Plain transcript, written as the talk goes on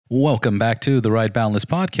Welcome back to the Right Balance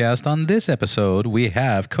podcast. On this episode, we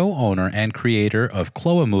have co-owner and creator of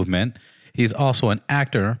Cloah Movement. He's also an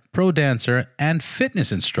actor, pro dancer, and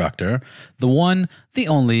fitness instructor, the one, the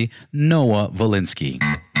only, Noah Valinsky.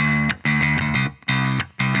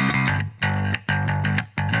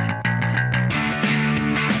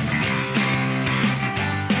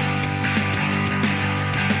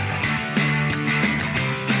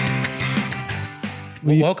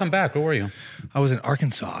 Well, welcome back. Where were you? I was in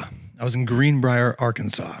Arkansas. I was in Greenbrier,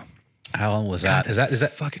 Arkansas. How long was that? God, is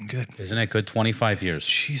that fucking good? Isn't it good? 25 years.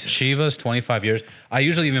 Jesus. Chivas, 25 years. I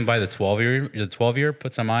usually even buy the 12-year. The 12-year,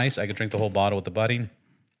 put some ice. I could drink the whole bottle with the buddy.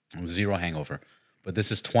 Zero hangover. But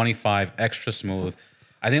this is 25, extra smooth.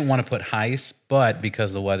 I didn't want to put ice, but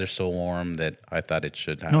because the weather's so warm that I thought it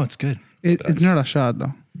should have. No, it's good. It's not a shot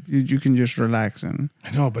though. You can just relax and.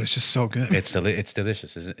 I know, but it's just so good. It's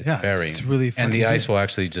delicious. Isn't it? Yeah, very. it's really fucking and the ice good. will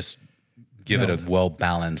actually just give it a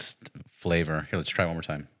well-balanced flavor. Here, let's try it one more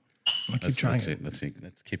time. Let's keep trying it. Let's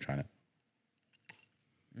keep trying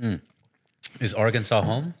it. Is Arkansas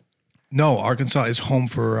home? No, Arkansas is home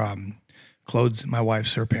for Claude's, my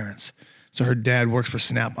wife's, her parents. So her dad works for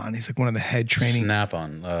Snap-on. He's like one of the head training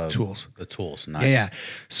Snap-on tools. The tools, nice. Yeah.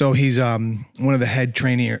 So he's one of the head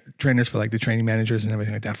trainers for like the training managers and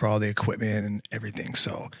everything like that for all the equipment and everything.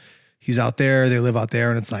 So he's out there. They live out there,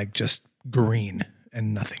 and it's like just green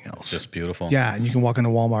and nothing else. Just beautiful. Yeah, and you can walk into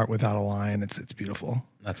Walmart without a line. It's beautiful.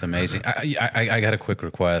 That's amazing. I got a quick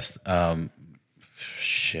request.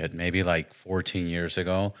 Maybe like 14 years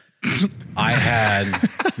ago, I had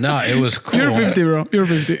it was cool. You're 50, bro. You're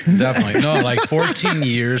 50. Definitely. No, like 14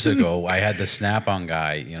 years ago, I had the Snap-on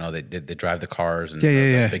guy, you know, they drive the cars and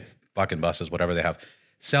the big fucking buses, whatever they have,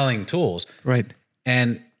 selling tools. Right.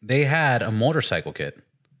 And they had a motorcycle kit.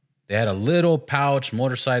 They had a little pouch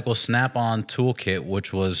motorcycle Snap-on toolkit,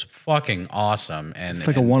 which was fucking awesome. And It's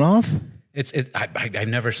like a one-off? I've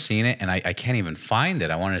never seen it, and I can't even find it.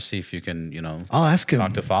 I wanted to see if you can, you know, I'll ask him.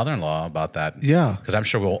 talk to father-in-law about that. Yeah. Because I'm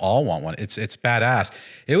sure we'll all want one. It's badass.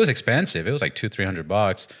 It was expensive. It was like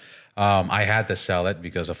 $200-300. I had to sell it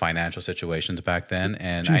because of financial situations back then,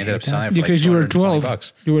 and I ended up selling it for Because like you were 220 12.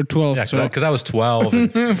 bucks. You were 12. Yeah, so because I was 12.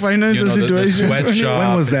 And, financial you know, the situation. sweatshop.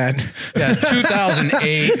 When was that? Yeah,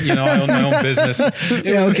 2008. You know, I owned my own business.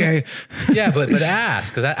 Okay. Yeah, but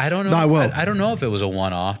ask, because I don't know. No, I will. I don't know if it was a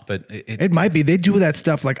one-off, but It might be. They do that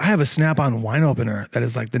stuff. Like I have a Snap-on wine opener that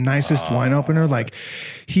is like the nicest wine opener. Like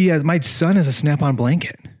my son has a Snap-on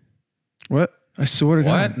blanket. What? I swear to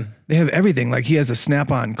God. What? They have everything. Like he has a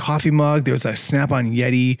Snap-on coffee mug. There's a Snap-on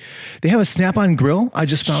Yeti. They have a Snap-on grill. I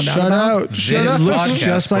just found out Shut about. out. This Shut up. podcast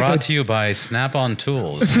just like brought a- to you by Snap-on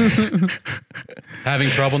Tools. Having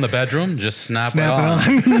trouble in the bedroom? Just snap Snap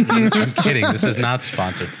it on. I'm kidding. This is not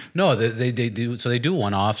sponsored. No, they do. So they do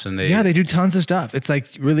one-offs, and They do tons of stuff. It's like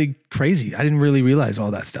really crazy. I didn't really realize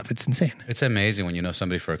all that stuff. It's insane. It's amazing when you know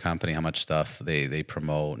somebody for a company, how much stuff they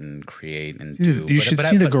promote and create and do. You should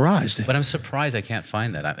see the garage. But I'm surprised I can't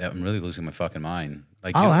find that. I'm really losing my fucking mind.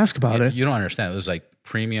 Like I'll ask about it. You don't understand. It was like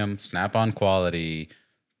premium Snap-on quality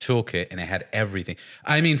toolkit, and it had everything.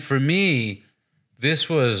 I mean, for me, this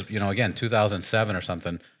was, you know, again, 2007 or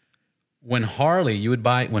something. When you would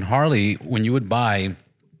buy, with Harley, when you would buy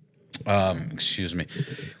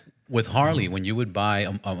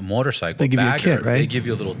a motorcycle, They give you a bagger, kit, right? They give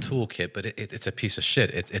you a little toolkit, but it's a piece of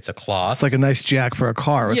shit. It's a cloth. It's like a nice jack for a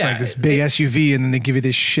car. It's Yeah, like this big SUV, and then they give you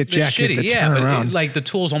this shit jack. You have to turn but around. like the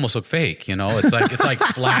tools almost look fake, you know. It's like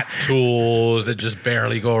flat tools that just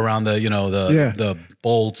barely go around the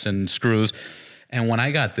bolts and screws. And when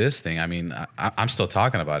I got this thing, I mean, I'm still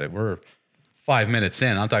talking about it. We're 5 minutes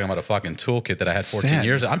in. I'm talking about a fucking toolkit that I had 14 Sad.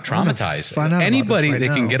 years ago. I'm traumatized. Find out about Anybody this right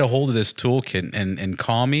that can now. get a hold of this toolkit and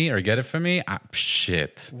call me or get it for me,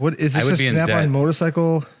 shit. What is I this? would A be in debt. Snap-on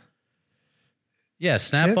motorcycle? Yeah,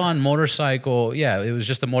 Snap-on motorcycle. Yeah, it was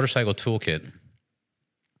just a motorcycle toolkit.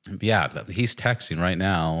 Yeah, he's texting right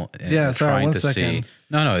now. And Yeah, sorry, trying one to second. see.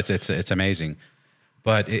 No, it's amazing.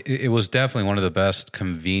 But it was definitely one of the best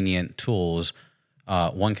convenient tools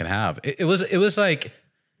one can have. It was like,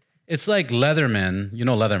 it's like Leatherman. You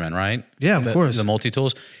know Leatherman, right? Yeah, of course. The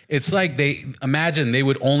multi-tools. It's like they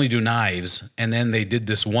would only do knives, and then they did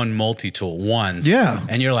this one multi-tool once. Yeah.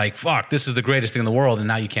 And you're like, fuck, this is the greatest thing in the world, and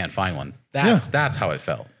now you can't find one. That's how it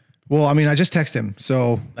felt. Well, I mean, I just text him,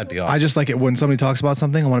 so That'd be awesome. I just like it when somebody talks about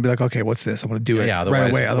something. I want to be like, okay, what's this? I want to do it Yeah, right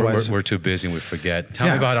away. Otherwise, we're too busy and we forget. Tell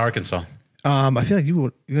me Yeah. about Arkansas. I feel like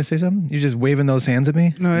you gonna say something. You just waving those hands at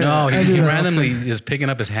me. No, I he do that randomly is picking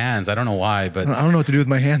up his hands. I don't know why, but I don't know what to do with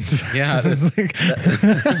my hands. yeah, It's like,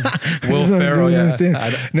 Will I just don't Ferrell. really Yeah,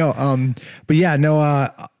 understand. No, but yeah, no.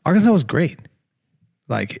 Arkansas was great.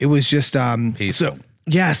 Like it was just Peaceful.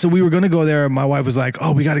 Yeah, so we were going to go there. And my wife was like,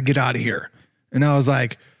 oh, we got to get out of here. And I was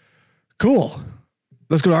like, cool.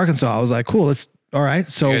 Let's go to Arkansas. I was like, cool. All right.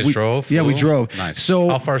 So you guys drove? Yeah, we drove. Nice. So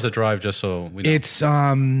how far is the drive, just so we know? It's,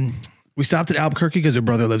 we stopped at Albuquerque because her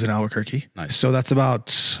brother lives in Albuquerque. Nice. So that's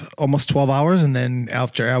about almost 12 hours. And then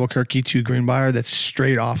after Albuquerque to Greenbrier, that's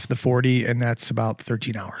straight off the 40. And that's about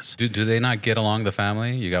 13 hours. Do they not get along, the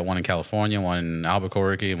family? You got one in California, one in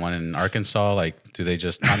Albuquerque, and one in Arkansas. Like, do they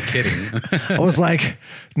just, I'm kidding. I was like,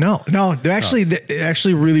 no, they're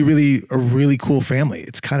actually really a really cool family.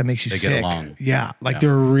 It's kind of makes you sick. They get along. Yeah. Like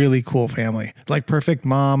they're a really cool family. Like perfect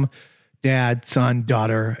mom, dad, son,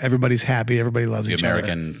 daughter. Everybody's happy. Everybody loves each other.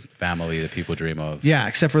 The American family that people dream of. Yeah.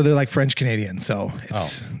 Except for they're like French Canadian. So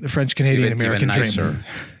it's the French Canadian American nicer. dream.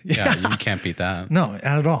 Yeah. You can't beat that. No, not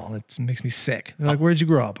at all. It makes me sick. They're like, where'd you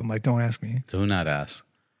grow up? I'm like, don't ask me. Do not ask.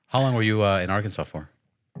 How long were you in Arkansas for?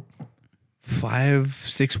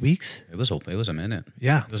 5-6 weeks. It was a minute.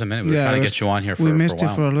 Yeah. It was a minute. We were trying to get you on here for a while. We missed it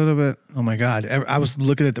for a little bit. Oh my God. I was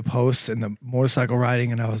looking at the posts and the motorcycle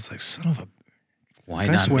riding and I was like, son of a... Why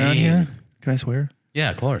Can not I swear me? on here? Can I swear? Yeah,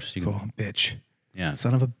 of course. You Cool. Bitch. Yeah.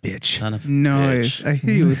 Son of a bitch. Son of a No, bitch. I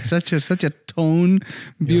hear you. It's such a tone,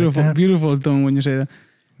 beautiful, that? beautiful tone when you say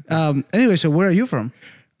that. Anyway, so where are you from?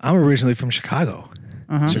 I'm originally from Chicago.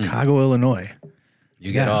 Chicago, Illinois.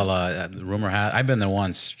 You get all rumor has. I've been there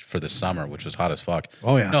once for the summer, which was hot as fuck.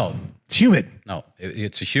 Oh, yeah. No, It's humid.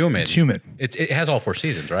 it's humid. It's humid. It has all 4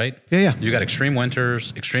 seasons, right? Yeah. You got extreme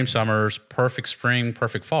winters, extreme summers, perfect spring,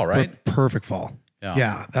 perfect fall, right? Perfect fall. Yeah.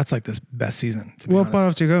 Yeah. That's like the best season. To be What honest. part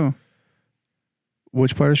of Chicago?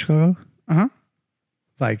 Which part of Chicago? Uh-huh.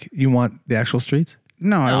 Like you want the actual streets?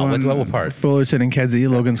 No, I No, want... what part? Fullerton and Kedzie,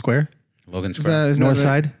 Logan Square, Logan Is Square. that North the-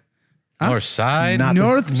 side. North side. Not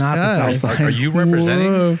North the south side. side. Are you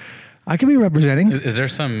representing? Whoa. I can be representing. Is there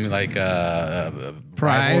some like Pride?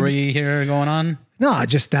 rivalry here going on? No,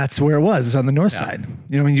 just that's where it was. It's on the north side.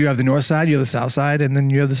 You know, I mean, you have the north side, you have the south side, and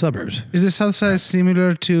then you have the suburbs. Is the South Side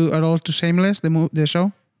similar to Shameless, the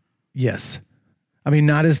show? Yes. I mean,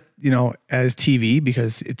 not as, as TV,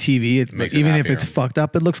 because TV, Makes it even if happier. it's fucked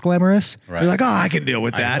up, it looks glamorous. Right. You're like, oh, I can deal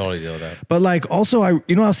with I that. can totally deal with that. But like, also, I was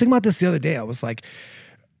thinking about this the other day. I was like,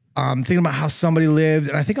 thinking about how somebody lived.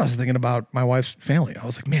 And I think I was thinking about my wife's family. I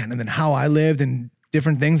was like, man, and then how I lived and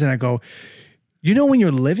different things. And I go, when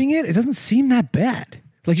you're living it, it doesn't seem that bad.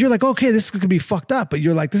 Like, you're like, okay, this could be fucked up, but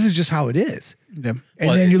you're like, this is just how it is. Yeah. And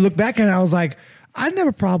then you look back and I was like, I didn't have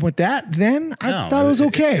a problem with that. Then I thought it was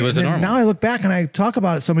okay. It was and the then normal. now I look back and I talk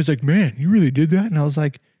about it. Somebody's like, man, you really did that? And I was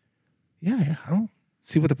like, yeah, I don't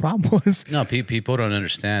see what the problem was. No, people don't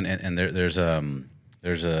understand, and there's a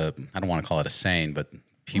I don't want to call it a saying, but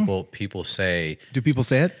people say. Do people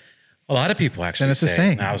say it? A lot of people actually Then it's a say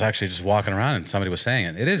saying. it. I was actually just walking around and somebody was saying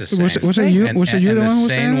it. It is a saying. Was it you? And, Was it you and the one who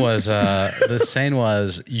was saying saying it? was the saying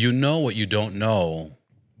was, you know what you don't know,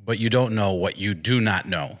 but you don't know what you do not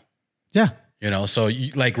know. Yeah. So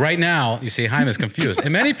like right now, you see, Jaime's confused,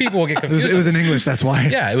 and many people will get It confused. was in English. That's why.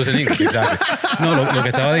 Yeah, it was in English, exactly. No, lo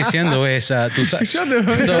que estaba diciendo es, tú sabes. So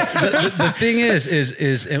the thing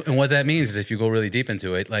is, and what that means is, if you go really deep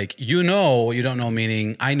into it, like, what you don't know,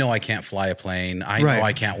 meaning, I know I can't fly a plane. I know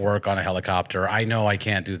I can't work on a helicopter. I know I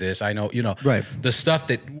can't do this. I know, Right. the stuff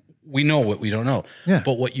that we know what we don't know. Yeah.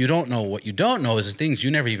 But what you don't know is the things you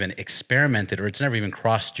never even experimented, or it's never even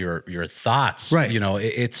crossed your thoughts. Right.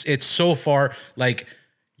 It's so far, like,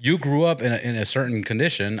 you grew up in a certain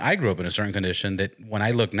condition. I grew up in a certain condition that when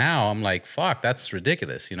I look now, I'm like, fuck, that's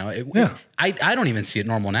ridiculous. I don't even see it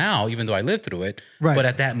normal now, even though I lived through it. Right. But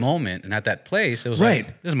at that moment and at that place, it was Right.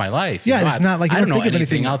 like, this is my life. Yeah, it's not like you I don't don't know think of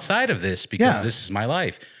anything anything outside of this, because Yeah. this is my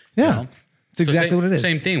life. Yeah. It's exactly what it is.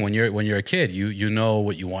 Same thing when you're a kid. You know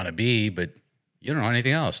what you want to be, but you don't know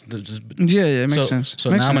anything else. Yeah, it makes sense.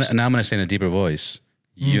 So Makes now sense. I'm gonna say in a deeper voice.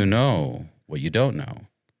 You know what you don't know,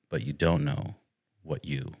 but you don't know what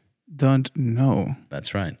you Don't know.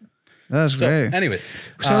 That's right. That's So great. anyway,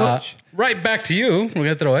 So- right back to you. We're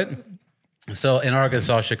gonna throw it. So in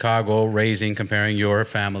Arkansas, Chicago, comparing your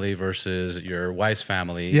family versus your wife's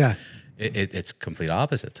family. Yeah. It's complete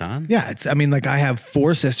opposites, huh? Yeah. I have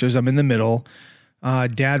 4 sisters. I'm in the middle.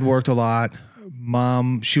 Dad worked a lot.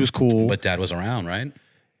 Mom, she was cool. But dad was around, right?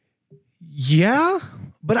 Yeah,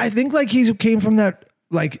 but I think like he came from that,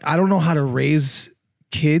 like, I don't know how to raise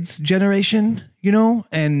kids generation,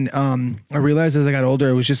 and I realized as I got older,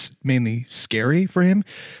 it was just mainly scary for him.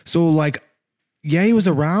 So like, yeah, he was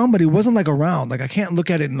around, but he wasn't like around. Like, I can't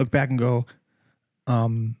look at it and look back and go,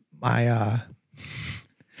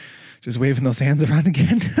 just waving those hands around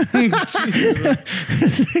again. It's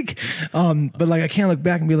like, but like I can't look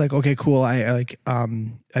back and be like, okay, cool. I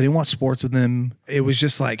didn't watch sports with them. It was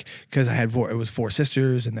just like because it was 4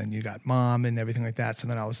 sisters, and then you got mom and everything like that. So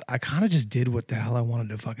then I kind of just did what the hell I wanted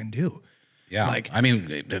to fucking do. Yeah, like I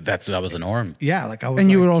mean, that was the norm. Yeah, like I was. And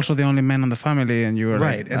you were also the only man in the family, and you were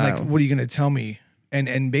right. And like, what are you gonna tell me?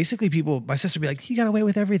 And basically my sister would be like, he got away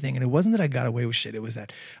with everything. And it wasn't that I got away with shit. It was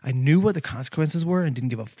that I knew what the consequences were and didn't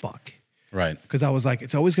give a fuck. Right. Because I was like,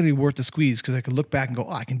 it's always going to be worth the squeeze because I could look back and go,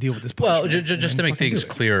 I can deal with this. Well, just to make things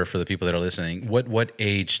clearer for the people that are listening, what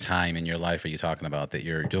age time in your life are you talking about that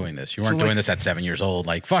you're doing this? You weren't doing this at 7 years old.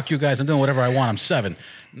 Like, fuck you guys, I'm doing whatever I want. I'm 7.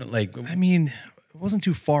 Like, I mean, it wasn't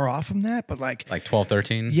too far off from that, but like 12,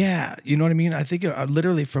 13? Yeah. You know what I mean? I think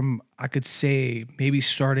literally I could say maybe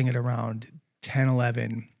starting at around 10,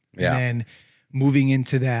 11. Yeah. And then moving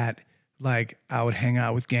into that, like I would hang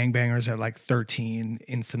out with gangbangers at like 13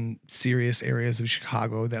 in some serious areas of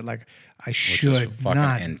Chicago that like I should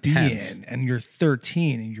not intense. Be in. And you're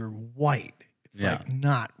 13 and you're white. It's like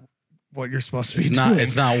not what you're supposed to be doing.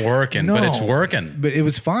 It's not working, but it's working. But it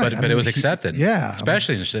was fine. But it was accepted. Yeah.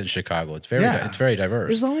 Especially in Chicago. It's very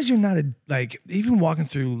diverse. As long as you're not even walking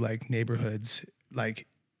through like neighborhoods, like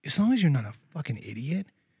as long as you're not a fucking idiot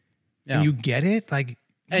and you get it, like.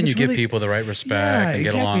 And you give people the right respect and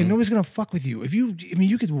get along. Nobody's going to fuck with you.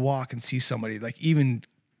 You could walk and see somebody like even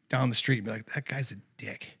down the street and be like, that guy's a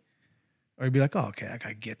dick. Or you'd be like, oh, okay, that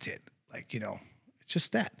guy gets it. Like, it's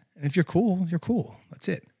just that. And if you're cool, you're cool. That's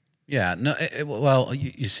it. Yeah. No. Well,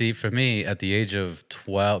 you see, for me, at the age of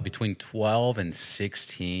 12, between 12 and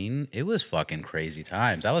 16, it was fucking crazy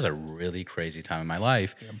times. That was a really crazy time in my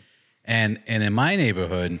life. Yeah. And in my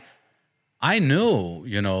neighborhood, I knew,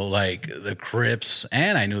 like the Crips,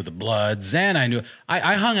 and I knew the Bloods, and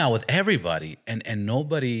I hung out with everybody, and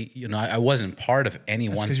nobody, I wasn't part of any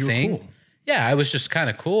one thing. Cool. Yeah, I was just kind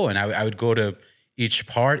of cool, and I would go to each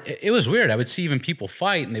part. It was weird. I would see even people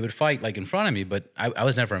fight, and they would fight like in front of me, but I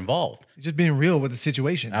was never involved. You're just being real with the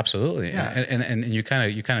situation. Absolutely. Yeah. And you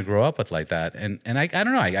kind of grow up with like that. And I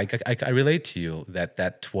don't know. I relate to you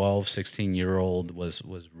that 12, 16-year-old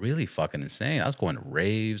was really fucking insane. I was going to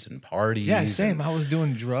raves and parties. Yeah, same. I was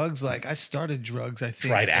doing drugs. Like I started drugs, I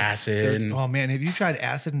think. Tried acid. Oh man, have you tried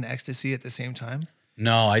acid and ecstasy at the same time?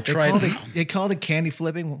 No, I tried. They called it candy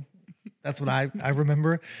flipping. That's what I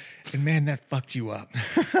remember. And man, that fucked you up.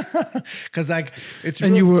 Cause like it's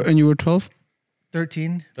and you were 12?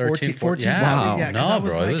 13, 14. 14. Yeah. Wow. Yeah, no,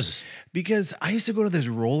 bro. Like, it was because I used to go to this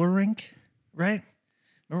roller rink, right?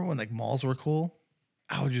 Remember when like malls were cool?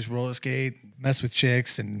 I would just roller skate, mess with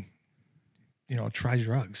chicks, and try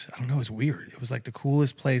drugs. I don't know. It was weird. It was like the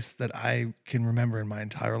coolest place that I can remember in my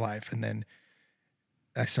entire life. And then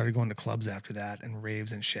I started going to clubs after that and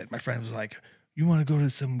raves and shit. My friend was like, you want to go to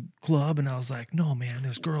some club? And I was like, no, man,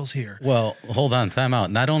 there's girls here. Well, hold on, time out.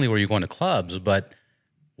 Not only were you going to clubs, but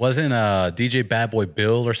wasn't DJ Bad Boy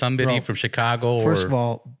Bill or somebody from Chicago? First of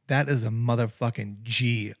all, that is a motherfucking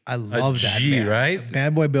G. I love that G, man. Right?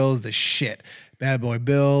 Bad Boy Bill is the shit. Bad Boy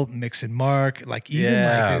Bill, Mix and Mark, like even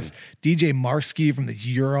like this DJ Marksky from this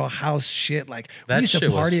Euro house shit. Like we used to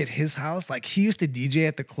party at his house. Like he used to DJ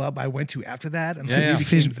at the club I went to after that. And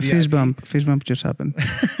Fist bump just happened.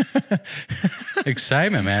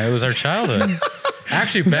 Excitement, man. It was our childhood.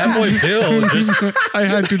 Actually, Bad Boy Bill I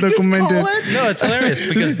had to document it. No, it's hilarious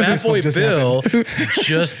because Bad Boy Bill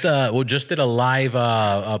just did a live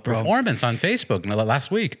performance on Facebook last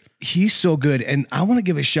week. He's so good. And I want to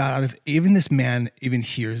give a shout out if even this man even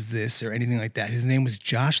hears this or anything like that. His name was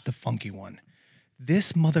Josh the Funky One.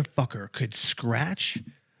 This motherfucker could scratch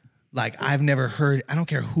like I've never heard. I don't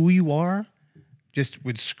care who you are. Just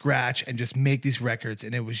would scratch and just make these records,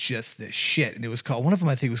 and it was just the shit. And it was called, one of them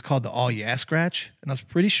I think was called the All Yeah Scratch, and I was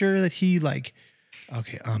pretty sure that he like,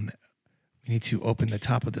 okay, we need to open the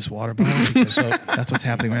top of this water bottle. So that's what's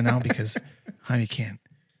happening right now because Jaime can't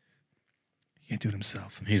do it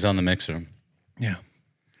himself. He's on the mixer. Yeah.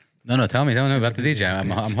 No, tell me about the DJ.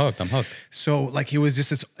 I'm hooked. So like it was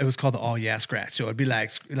just this, it was called the All Yeah Scratch. So it'd be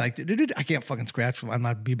like I can't fucking scratch. I'm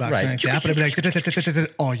not beatboxing like that, but it'd be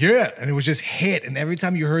like oh yeah, and it was just hit. And every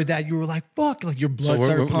time you heard that, you were like fuck, like your blood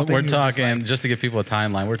started pumping. We're talking just to give people a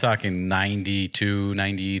timeline. We're talking 92,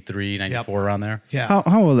 93, 94 around there. Yeah.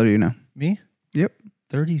 How old are you now? Me? Yep.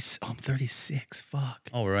 30. I'm 36.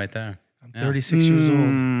 Fuck. Oh, we're right there. I'm 36 years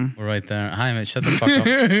old. We're right there. Jaime, shut the fuck up.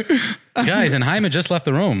 Guys, and Jaime just left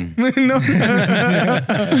the room.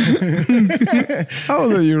 How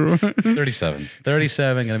old are you? 37.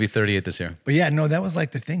 37, going to be 38 this year. But yeah, no, that was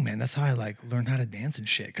like the thing, man. That's how I like learned how to dance and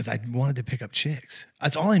shit because I wanted to pick up chicks.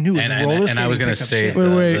 That's all I knew was roller skating. And I was going to say,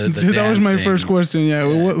 wait. So that was my first question. Yeah.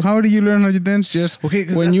 Well, how did you learn how to dance? Just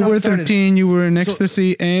when you were 13, you were in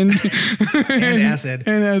ecstasy and acid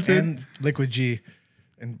and liquid G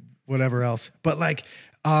and whatever else. But like,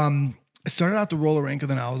 I started out the roller rink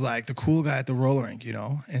and then I was like the cool guy at the roller rink, you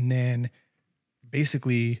know? And then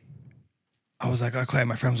basically I was like, okay,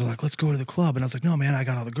 my friends were like, let's go to the club. And I was like, no, man, I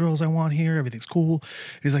got all the girls I want here. Everything's cool.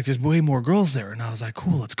 He's like, there's way more girls there. And I was like,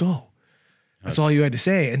 cool, let's go. That's all you had to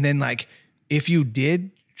say. And then like, if you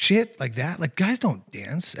did shit like that, like guys don't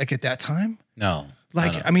dance like at that time. No.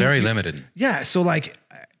 Like, no. I mean, very limited. Yeah. So like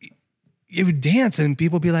you would dance and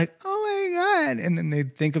people would be like, oh my God. And then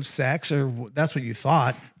they'd think of sex or that's what you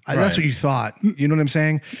thought. Right. That's what you thought. You know what I'm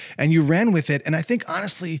saying? And you ran with it. And I think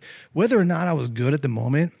honestly, whether or not I was good at the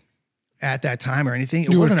moment at that time or anything,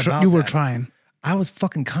 it wasn't about you were that. trying. I was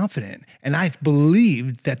fucking confident and I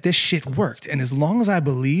believed that this shit worked. And as long as I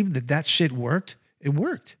believed that that shit worked, it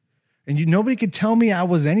worked. And nobody could tell me I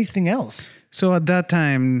was anything else. So at that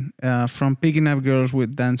time, from picking up girls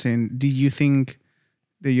with dancing, did you think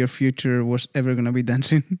that your future was ever going to be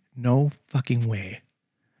dancing? No fucking way.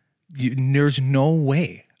 There's no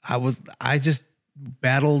way. I just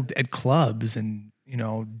battled at clubs and, you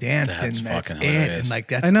know, danced and that's it. Hilarious. And like,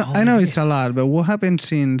 that's I know did. it's a lot, but what happened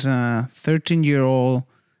since 13-year-old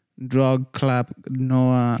drug club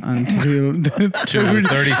Noah until to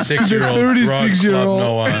 36-year-old drug club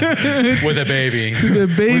Noah with a baby. The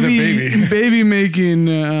baby making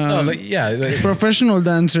professional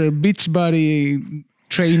dancer, beach body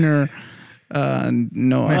trainer.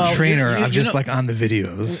 No, trainer. I'm just like on the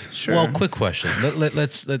videos. Sure. Well, quick question.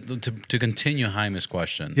 Let's to continue Jaime's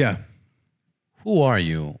question. Yeah. Who are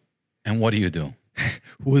you, and what do you do?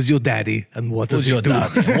 Who's your daddy, and what does he do?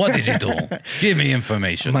 Daddy? What does he do? Give me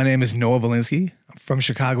information. My name is Noah Valinsky. I'm from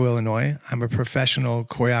Chicago, Illinois. I'm a professional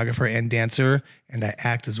choreographer and dancer, and I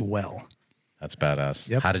act as well. That's badass.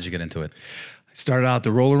 Yep. How did you get into it? I started out at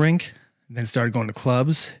the roller rink, then started going to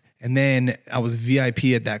clubs. And then I was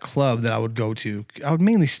VIP at that club that I would go to. I would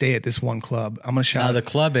mainly stay at this one club. I'm going to shout. Now, the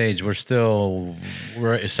club age, we're 17,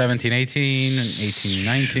 18, 18,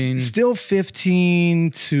 19. Still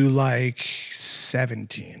 15 to like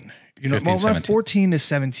 17. You know, 15, 17. 14 to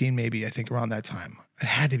 17 maybe, I think, around that time. It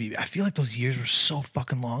had to be. I feel like those years were so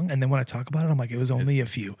fucking long. And then when I talk about it, I'm like, it was only a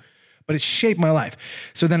few. But it shaped my life.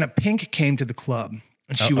 So then a Pink came to the club.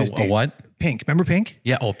 And she was a what? Pink. Remember Pink?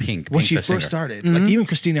 Yeah. Oh, Pink. When Pink, she first started, like even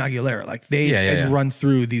Christina Aguilera, like they had run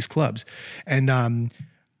through these clubs, and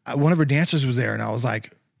one of her dancers was there, and I was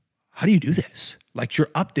like, "How do you do this? Like you're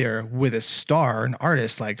up there with a star, an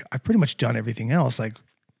artist. Like I've pretty much done everything else. Like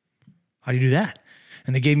how do you do that?"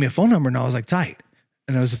 And they gave me a phone number, and I was like, "Tight."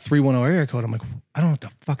 And it was a 310 area code. I'm like, I don't know what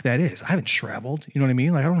the fuck that is. I haven't traveled. You know what I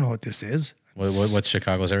mean? Like I don't know what this is. What's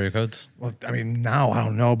Chicago's area codes? Well, I mean, now I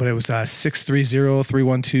don't know, but it was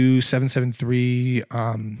 630-312-773.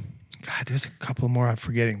 God, there's a couple more I'm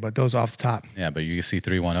forgetting, but those off the top. Yeah, but you see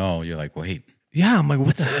 310, you're like, wait. Yeah, I'm like,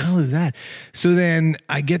 what the hell is that? So then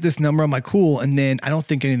I get this number, I'm like, cool, and then I don't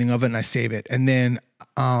think anything of it, and I save it. And then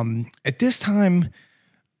at this time,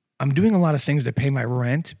 I'm doing a lot of things to pay my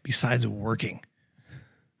rent besides working.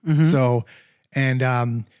 Mm-hmm. So, and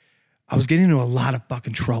I was getting into a lot of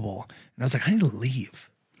fucking trouble. And I was like, I need to leave.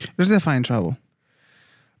 Where's that find trouble?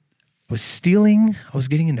 I was stealing. I was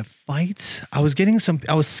getting into fights. I was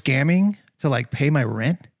scamming to like pay my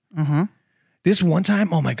rent. Uh-huh. This one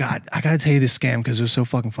time, oh my God, I got to tell you this scam because it was so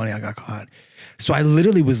fucking funny. I got caught. So I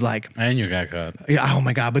literally was like. And you got caught. Yeah. Oh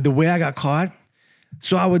my God. But the way I got caught.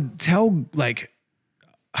 So I would tell a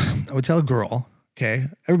girl. Okay,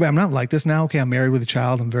 everybody, I'm not like this now. Okay, I'm married with a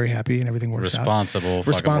child. I'm very happy and everything works out.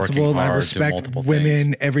 Responsible. I respect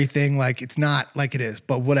women, everything. Like it's not like it is,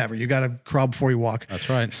 but whatever. You got to crawl before you walk. That's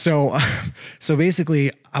right. So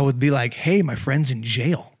basically, I would be like, "Hey, my friend's in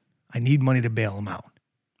jail. I need money to bail him out."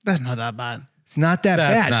 That's not that bad. It's not that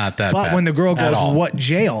bad. That's not that bad. But when the girl goes, "What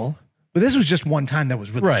jail?" But this was just one time that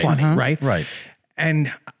was really funny, right? Right.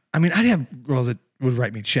 And I mean, I'd have girls that would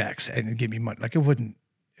write me checks and give me money. Like it would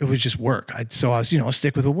just work. So I was,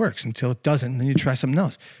 stick with what works until it doesn't. And then you try something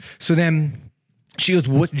else. So then she goes,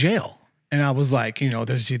 "What jail?" And I was like,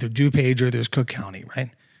 there's either DuPage or there's Cook County, right?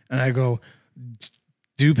 And I go,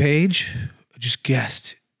 "DuPage?" I just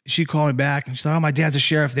guessed. She called me back and she's like, "Oh, my dad's a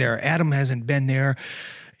sheriff there. Adam hasn't been there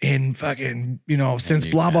in fucking, since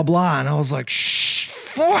blah, blah, blah." And I was like, "Shh,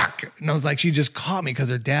 fuck. And I was like, she just caught me because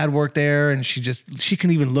her dad worked there and she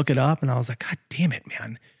couldn't even look it up. And I was like, God damn it,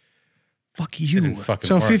 man. Fuck you.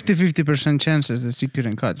 So 50% chances that she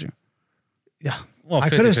couldn't cut you. Yeah. Well, I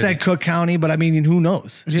could have said Cook County, but I mean, who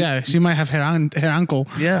knows? Yeah, she might have her uncle.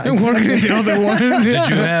 Yeah. Working in the other one. Did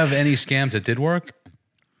you have any scams that did work?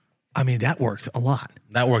 I mean, that worked a lot.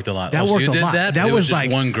 That worked a lot. That worked a lot. That was just like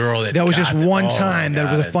one girl that was just one time that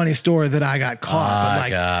was a funny story that I got caught. But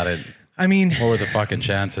like, got it. I mean, what were the fucking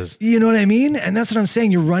chances? You know what I mean? And that's what I'm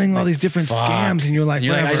saying. You're running all these different scams, and you're like,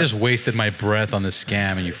 I just wasted my breath on this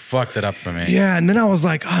scam, and you fucked it up for me. Yeah, and then I was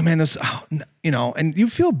like, oh man, and you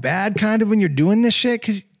feel bad kind of when you're doing this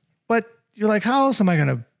shit, but you're like, how else am I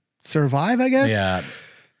gonna survive? I guess. Yeah.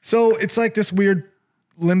 So it's like this weird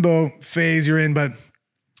limbo phase you're in, but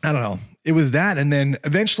I don't know. It was that, and then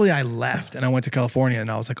eventually I left and I went to California,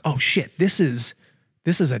 and I was like, oh shit, this is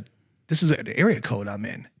an area code I'm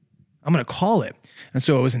in. I'm going to call it. And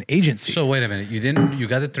so it was an agency. So wait a minute. You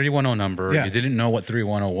got the 310 number. Yeah. You didn't know what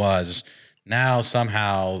 310 was. Now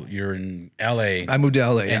somehow you're in LA. I moved to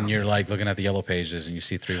LA. And you're like looking at the yellow pages and you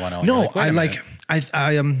see 310. No,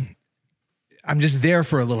 I'm just there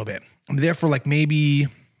for a little bit. I'm there for like maybe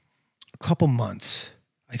a couple months,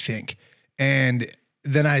 I think. And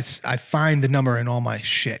then I find the number in all my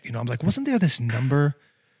shit. I'm like, wasn't there this number?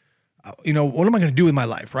 What am I going to do with my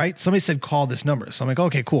life, right? Somebody said, call this number. So I'm like,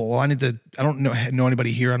 okay, cool. Well, I don't know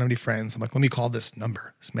anybody here. I don't have any friends. I'm like, let me call this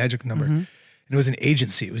number, this magic number. Mm-hmm. And it was an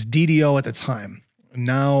agency. It was DDO at the time.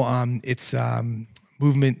 Now it's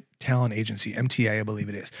Movement Talent Agency, MTA, I believe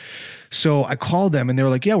it is. So I called them and they were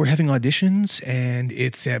like, yeah, we're having auditions and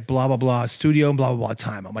it's at blah, blah, blah studio and blah, blah, blah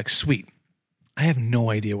time. I'm like, sweet. I have no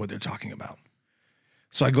idea what they're talking about.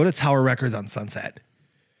 So I go to Tower Records on Sunset.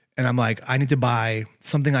 And I'm like, I need to buy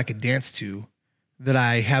something I could dance to that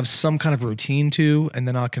I have some kind of routine to, and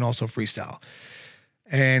then I can also freestyle.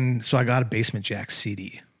 And so I got a Basement Jaxx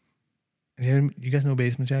CD. You guys know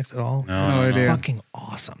Basement Jaxx at all? No, it's idea. Fucking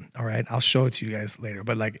awesome. All right. I'll show it to you guys later.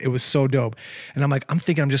 But like, it was so dope. And I'm like, I'm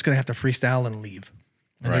thinking I'm just going to have to freestyle and leave.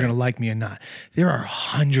 And they're going to like me or not. There are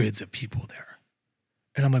hundreds of people there.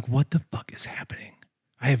 And I'm like, what the fuck is happening?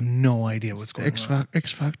 I have no idea what's going on.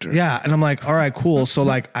 X Factor. Yeah. And I'm like, all right, cool. So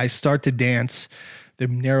like I start to dance. They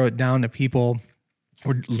narrow it down to people.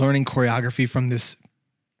 We're learning choreography from this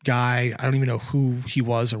guy. I don't even know who he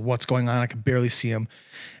was or what's going on. I could barely see him.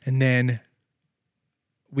 And then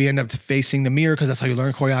we end up facing the mirror because that's how you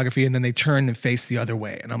learn choreography. And then they turn and face the other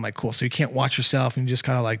way. And I'm like, cool. So you can't watch yourself and you just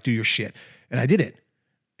kind of like do your shit. And I did it.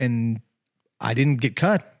 And I didn't get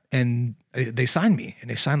cut. And they signed me, and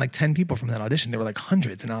they signed like 10 people from that audition. They were like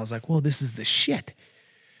hundreds. And I was like, well, this is the shit.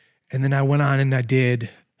 And then I went on and I did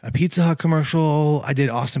a Pizza Hut commercial. I did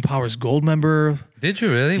Austin Powers Gold Member. Did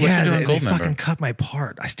you really? Yeah, what you doing they fucking cut my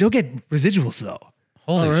part. I still get residuals though.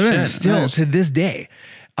 Holy shit. Still to this day.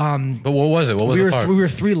 But what was it? What was the part? We were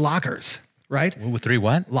 3 lockers, right? With 3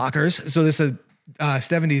 what? Lockers. So this is a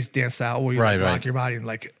 70s dance style where you lock your body in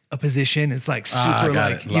like a position. It's like super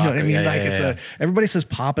like, you know what I mean? Everybody says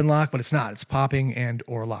pop and lock, but it's not. It's popping and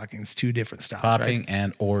or locking. It's 2 different styles. Popping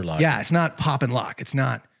and or locking. Yeah, it's not pop and lock. It's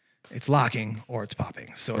not. It's locking or it's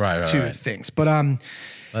popping. So it's 2 things. But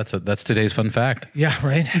that's today's fun fact. Yeah,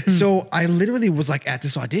 right. So I literally was like at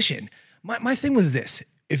this audition. My thing was this: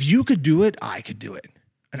 if you could do it, I could do it.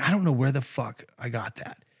 And I don't know where the fuck I got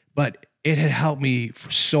that, but it had helped me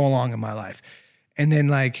for so long in my life. And then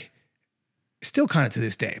like. Still kind of to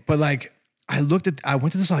this day, but like I went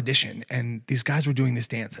to this audition and these guys were doing this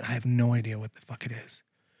dance and I have no idea what the fuck it is.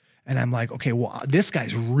 And I'm like, okay, well, this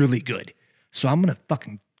guy's really good. So I'm going to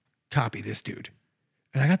fucking copy this dude.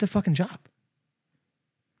 And I got the fucking job.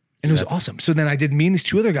 And it was awesome. So then I did me and these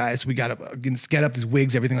 2 other guys. We got up, get up these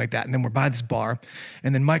wigs, everything like that. And then we're by this bar.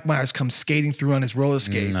 And then Mike Myers comes skating through on his roller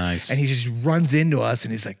skates. Nice. And he just runs into us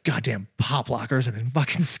and he's like, goddamn pop lockers, and then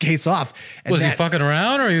fucking skates off. And was he fucking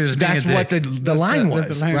around or he was being a dick? That's what the line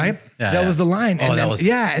was, right? Yeah, that was the line. Oh, and that then, was...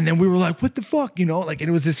 Yeah, and then we were like, what the fuck? And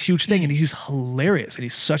it was this huge thing. And he's hilarious. And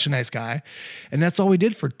he's such a nice guy. And that's all we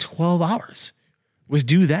did for 12 hours was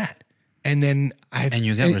do that. And then And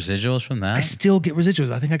you get residuals from that? I still get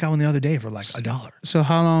residuals. I think I got one the other day for like $1. So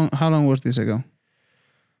how long was this ago?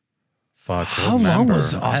 Fuck. How long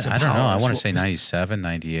was Austin I don't know. I Powers? want to say 97,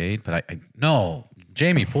 98, but I no.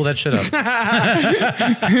 Jamie, pull that shit up.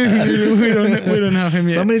 we don't have him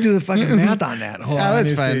yet. Somebody do the fucking math on that. Hold on,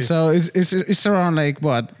 that's fine. So it's around like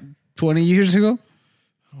what, 20 years ago?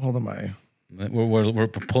 Hold on, We're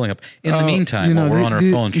pulling up. In the meantime, while we're on our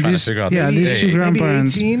phone trying to figure out. Yeah, these 2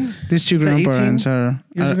 grandparents. These 2 grandparents are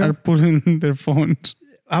pulling their phones.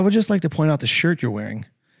 I would just like to point out the shirt you're wearing.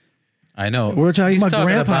 I know. We're talking He's about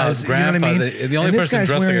grandpas. You know what I mean? The only and this person guy's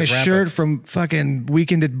dressed wearing like a a grandpa. shirt from fucking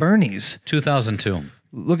Weekend at Bernie's. 2002.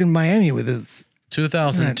 Look in Miami with his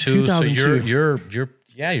 2002. So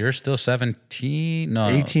you're still 17. No,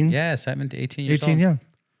 18. Yeah, 17, 18 years 18, old. yeah.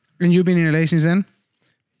 And you've been in LA since then?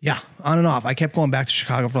 Yeah, on and off. I kept going back to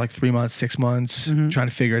Chicago for like 3 months, 6 months, trying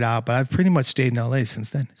to figure it out. But I've pretty much stayed in LA since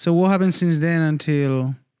then. So what happened since then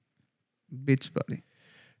until Beachbody?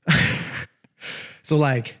 So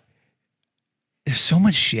like, there's so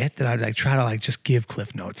much shit that I'd like try to like just give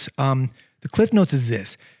Cliff Notes. The Cliff Notes is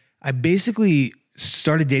this. I basically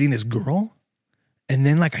started dating this girl, and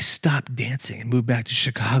then like I stopped dancing and moved back to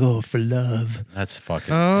Chicago for love. That's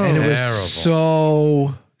fucking And it terrible.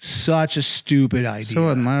 was such a stupid idea. So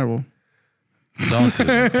admirable. Don't do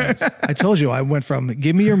that, guys. I told you I went from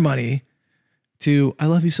give me your money to I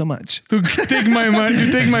love you so much. To take my money.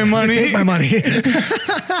 To take my money. Take my money.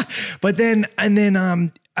 But then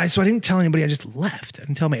so I didn't tell anybody. I just left. I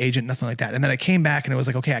didn't tell my agent, nothing like that. And then I came back and it was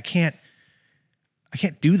like, okay, I can't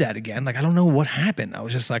do that again. Like, I don't know what happened. I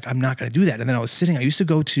was just like, I'm not going to do that. And then I used to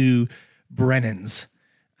go to Brennan's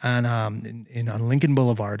on Lincoln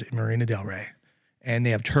Boulevard in Marina Del Rey. And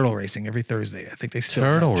they have turtle racing every Thursday. I think they still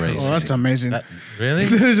have Turtle racing. Oh, that's amazing. Really?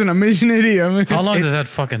 That is an amazing idea. I mean, How long does that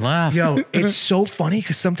fucking last? Yo, it's so funny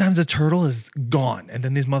because sometimes the turtle is gone and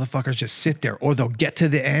then these motherfuckers just sit there, or they'll get to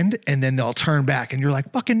the end and then they'll turn back and you're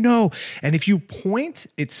like, fucking no. And if you point,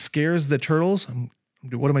 it scares the turtles.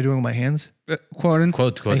 What am I doing with my hands?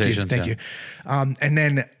 Quotations. Thank you. And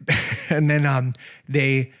then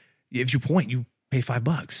if you point, you pay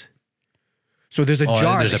 $5. So there's a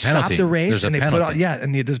jar. There's they a penalty. Stop the race There's and a they put penalty. out,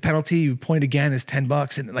 and there's a penalty. You point again is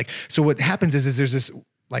 $10, and like so. What happens is there's this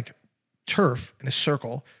like turf in a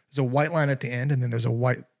circle. There's a white line at the end, and then there's a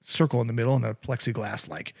white circle in the middle, and a plexiglass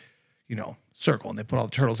circle. And they put all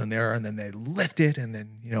the turtles in there, and then they lift it, and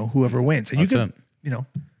then whoever wins, and you can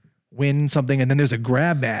win something. And then there's a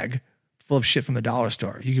grab bag full of shit from the dollar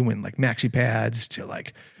store. You can win like maxi pads to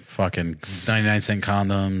like fucking 99-cent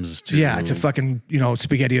condoms. To fucking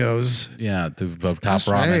SpaghettiOs. Yeah, to top That's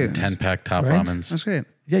ramen, right. 10-pack top Right? ramens. That's great.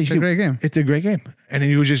 Yeah, It's a great game. It's a great game, and then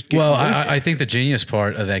you just get I think the genius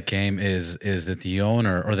part of that game is that the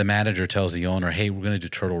owner or the manager tells the owner, "Hey, we're going to do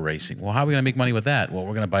turtle racing." Well, how are we going to make money with that? Well,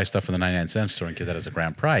 we're going to buy stuff from the 99-cent store and give that as a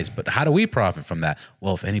grand prize. But how do we profit from that?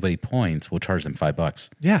 Well, if anybody points, we'll charge them $5.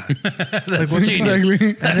 Yeah, That's what's genius. exactly.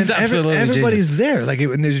 and That's then absolutely everybody's genius. there, like,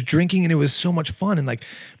 and there's drinking, and it was so much fun. And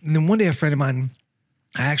then one day, a friend of mine,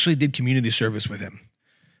 I actually did community service with him.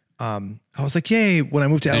 I was like, yay! When I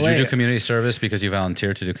moved to LA, Did you do community service because you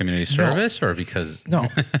volunteered to do community service, or because no,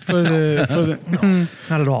 no,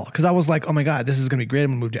 not at all. Because I was like, oh my god, this is gonna be great.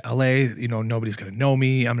 I'm gonna move to LA. Nobody's gonna know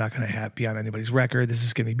me. I'm not gonna be on anybody's record. This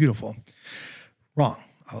is gonna be beautiful. Wrong.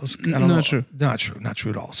 I don't know. True. Not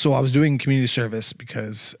true at all. So I was doing community service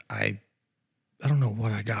because I don't know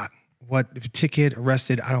what I got. What ticket,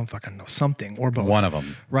 arrested? I don't fucking know. Something or both. one of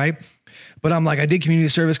them? Right? But I'm like, I did community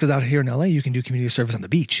service because out here in LA, you can do community service on the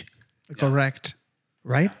beach. Correct.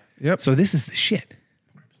 Right? Yep. So this is the shit.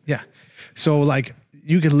 Yeah. So like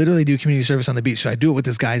you could literally do community service on the beach. So I do it with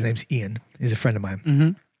this guy's name's Ian. He's a friend of mine. Mm-hmm.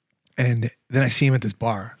 And then I see him at this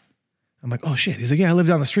bar. I'm like, oh shit. He's like, yeah, I live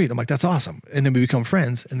down the street. I'm like, that's awesome. And then we become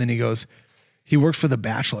friends. And then he goes, he works for The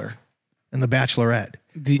Bachelor and The Bachelorette.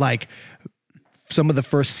 Like some of the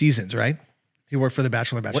first seasons, right? He worked for The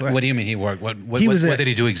Bachelor, Bachelorette. What do you mean he worked? What He was did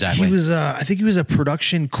he do exactly? He was, I think he was a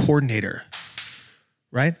production coordinator,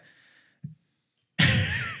 right? I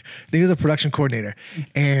think he was a production coordinator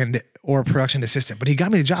or a production assistant, but he got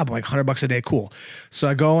me the job like $100 a day. Cool. So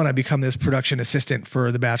I go and I become this production assistant for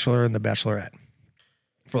The Bachelor and The Bachelorette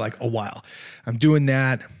for like a while. I'm doing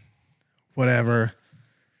that, whatever.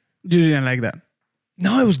 You didn't like that.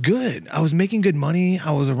 No, it was good. I was making good money.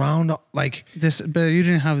 I was around like This, but you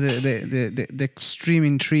didn't have the extreme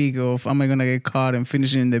intrigue of, am I gonna get caught and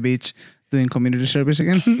finishing in the beach doing community service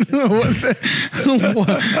again? What's that?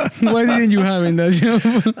 Why didn't you have in that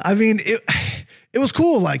job? I mean, it was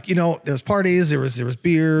cool. Like, there was parties, there was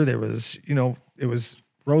beer, there was, it was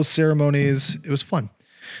rose ceremonies. It was fun.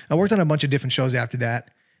 I worked on a bunch of different shows after that.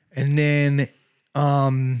 And then,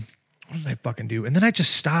 what did I fucking do? And then I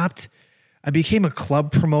just stopped. I became a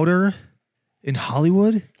club promoter in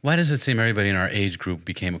Hollywood. Why does it seem everybody in our age group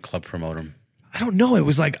became a club promoter? I don't know. It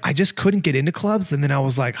was like, I just couldn't get into clubs. And then I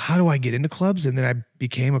was like, how do I get into clubs? And then I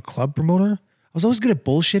became a club promoter. I was always good at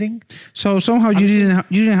bullshitting. So somehow you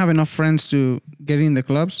didn't have enough friends to get in the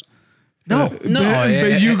clubs. No.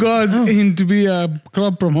 But you got in to be a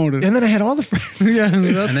club promoter. And then I had all the friends. Yeah, And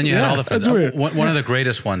then you had all the friends. That's weird. One of the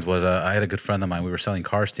greatest ones was I had a good friend of mine. We were selling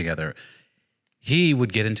cars together. he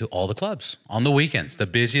would get into all the clubs on the weekends, the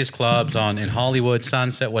busiest clubs in Hollywood,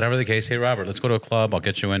 Sunset, whatever the case. Hey, Robert, let's go to a club. I'll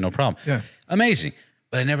get you in, no problem. Yeah. Amazing.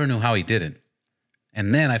 But I never knew how he did it.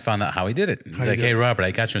 And then I found out how he did it. He's like, hey, Robert, I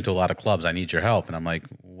got you into a lot of clubs. I need your help. And I'm like,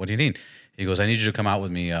 what do you need? He goes, I need you to come out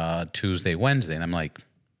with me Tuesday, Wednesday. And I'm like,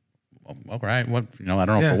 well, all right, what? I don't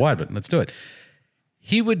know for what, but let's do it.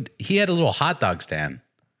 He had a little hot dog stand.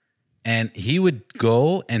 And he would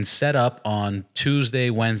go and set up on Tuesday,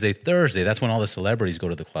 Wednesday, Thursday. That's when all the celebrities go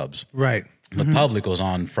to the clubs. Right. The public goes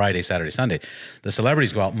on Friday, Saturday, Sunday. The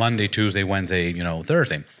celebrities go out Monday, Tuesday, Wednesday,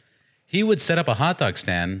 Thursday. He would set up a hot dog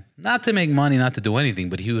stand, not to make money, not to do anything,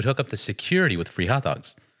 but he would hook up the security with free hot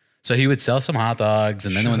dogs. So he would sell some hot dogs,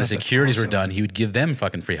 and then when the securities were done, he would give them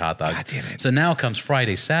fucking free hot dogs. God damn it. So now comes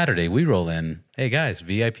Friday, Saturday, we roll in. Hey guys,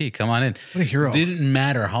 VIP, come on in. What a hero. Didn't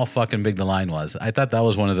matter how fucking big the line was. I thought that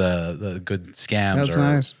was one of the good scams. That's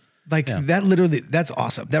nice. Like that literally, that's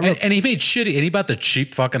awesome. And he made shitty, and he bought the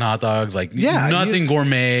cheap fucking hot dogs, like nothing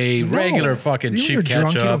gourmet, regular fucking cheap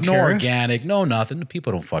ketchup, no organic, no nothing.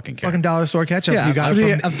 People don't fucking care. Fucking dollar store ketchup. Yeah, you got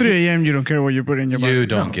it at 3 a.m. you don't care what you put in your mouth. You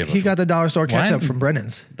don't give a He got the dollar store ketchup What? from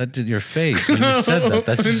Brennan's. That did your face when you said that.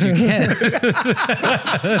 That's just, you can't.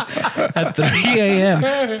 At 3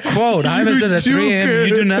 a.m. Quote, Hyman says at 3 a.m.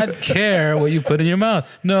 you do not care what you put in your mouth.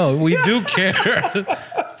 No, we do care.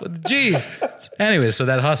 Jeez. Anyway, so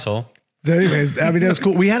that hustle. So anyways, I mean, that was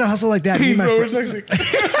cool. We had a hustle like that. Me and my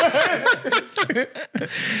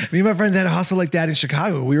friends had a hustle like that in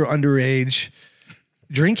Chicago. We were underage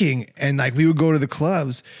drinking, and like we would go to the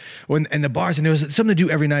clubs and the bars, and there was something to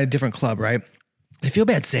do every night at a different club, right? I feel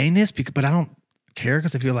bad saying this, but I don't care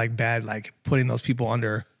because I feel like bad like putting those people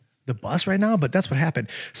under the bus right now, but that's what happened.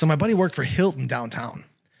 So my buddy worked for Hilton downtown,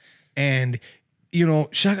 and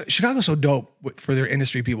Chicago's so dope for their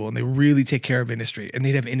industry people, and they really take care of industry, and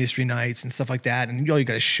they'd have industry nights and stuff like that. And all you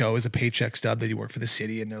got to show is a paycheck stub that you work for the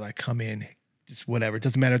city, and they're like, come in, just whatever. It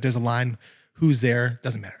doesn't matter if there's a line, who's there,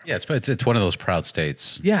 doesn't matter. Yeah, it's one of those proud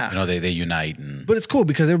states. Yeah. They unite. But it's cool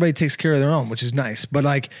because everybody takes care of their own, which is nice. But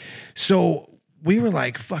like, so we were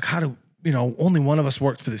like, fuck, how do, only one of us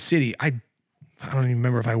worked for the city. I don't even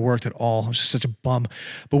remember if I worked at all. I was just such a bum.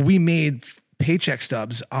 But we made paycheck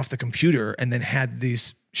stubs off the computer and then had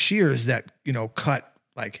these shears that, cut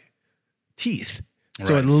like teeth.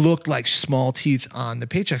 So it looked like small teeth on the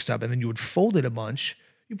paycheck stub. And then you would fold it a bunch.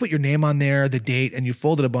 You put your name on there, the date, and you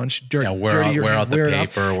fold it a bunch. Wear out the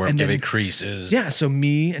paper, give it creases. Yeah. So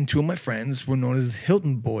me and two of my friends were known as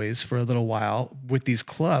Hilton boys for a little while with these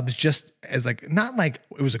clubs, just as like, not like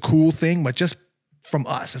it was a cool thing, but just from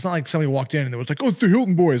us. It's not like somebody walked in and it was like, oh, it's the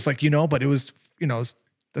Hilton boys. Like, but it was, it was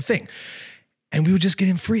the thing. And we would just get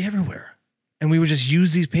in free everywhere. And we would just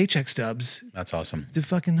use these paycheck stubs. That's awesome. To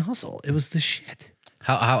fucking hustle. It was the shit.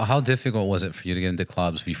 How difficult was it for you to get into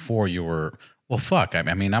clubs before you were, well, fuck. I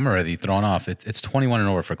mean, I'm already thrown off. It's 21 and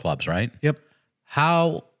over for clubs, right? Yep.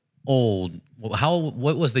 How old,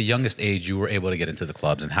 what was the youngest age you were able to get into the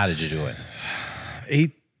clubs, and how did you do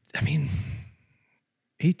it?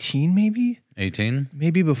 18 maybe? 18?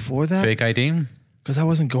 Maybe before that. Fake ID? Because I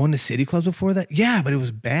wasn't going to city clubs before that. Yeah, but it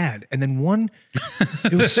was bad. And then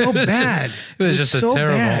it was so bad. It was just so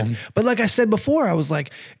terrible. Bad. But like I said before, I was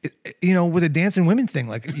like, with a dancing women thing,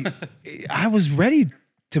 like I was ready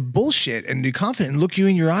to bullshit and be confident and look you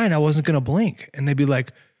in your eye, and I wasn't going to blink. And they'd be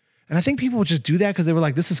like, and I think people would just do that because they were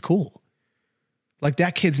like, this is cool. Like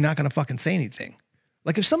that kid's not going to fucking say anything.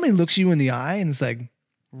 Like if somebody looks you in the eye and it's like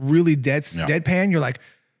really deadpan, you're like,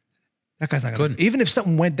 that guy's not going to, even if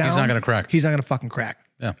something went down, he's not going to crack. He's not going to fucking crack.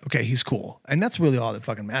 Yeah. Okay. He's cool. And that's really all that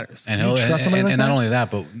fucking matters. And not only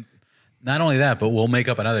that, but we'll make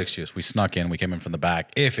up another excuse. We snuck in, we came in from the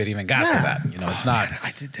back. If it even got to that, it's not. Man,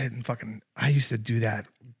 I did that I used to do that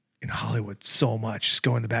in Hollywood so much. Just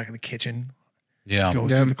go in the back of the kitchen. Yeah. Go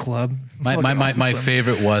through the club. My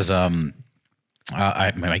favorite was,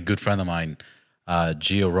 my good friend of mine,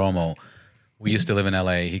 Gio Romo. We used to live in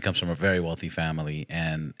LA. He comes from a very wealthy family,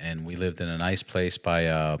 and we lived in a nice place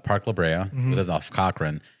by Park La Brea. We lived off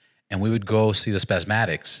Cochrane, and we would go see the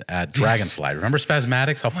Spasmatics at Dragonfly. Remember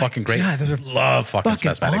Spasmatics? How fucking great! God, those are love fucking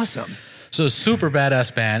Spasmatics. Awesome. So super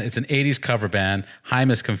badass band. It's an 80s cover band.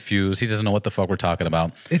 Haim is confused. He doesn't know what the fuck we're talking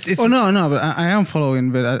about. No, but I am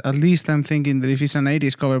following. But at least I'm thinking that if it's an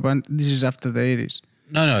 80s cover band, this is after the 80s.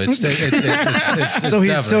 No, it's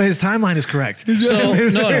so his timeline is correct. So,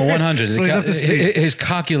 no, 100. So he's up to speed. His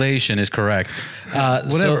calculation is correct.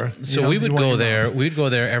 Whatever. So we would go there. We'd go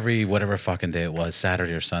there every whatever fucking day it was,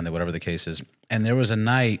 Saturday or Sunday, whatever the case is. And there was a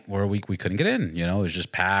night where we couldn't get in. It was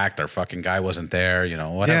just packed. Our fucking guy wasn't there.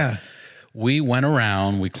 Whatever. Yeah. We went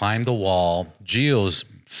around. We climbed the wall. Gio's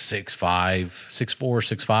 6'5", 6'4",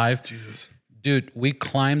 6'5". Jesus. Dude, we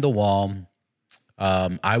climbed the wall.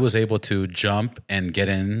 I was able to jump and get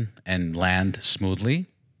in and land smoothly.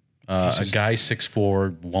 A guy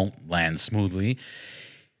 6'4" won't land smoothly.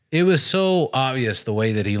 It was so obvious the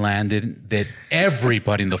way that he landed that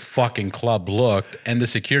everybody in the fucking club looked, and the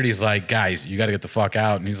security's like, guys, you got to get the fuck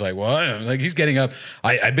out. And he's like, what? Like, he's getting up.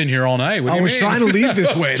 I've been here all night. What do you mean? trying to leave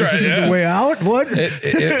this way. This isn't the way out? What?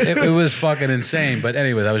 It was fucking insane. But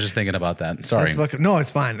anyways, I was just thinking about that. Sorry. No,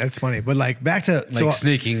 it's fine. That's funny. But like back to like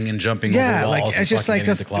sneaking and jumping over walls like, and it's just like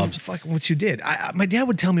that's fucking what you did. My dad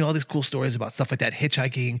would tell me all these cool stories about stuff like that,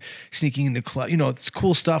 hitchhiking, sneaking into club. You know, it's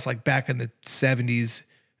cool stuff like back in the 70s.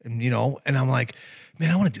 And and I'm like, man,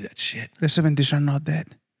 I want to do that shit. The 70s are not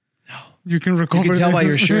dead. No, you can recover. You can tell by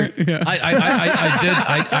your shirt. Yeah.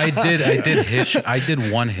 I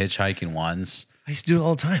did one hitchhiking once. I used to do it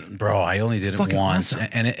all the time, bro. I only did it once, awesome.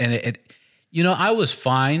 and it I was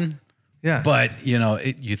fine. Yeah, but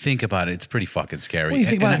you think about it, it's pretty fucking scary. When you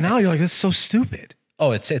think about it now, you're like, that's so stupid.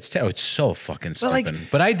 Oh, it's so fucking stupid.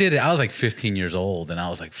 But I did it. I was like 15 years old, and I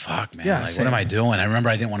was like, "Fuck, man! Yeah, like, what am I doing?" I remember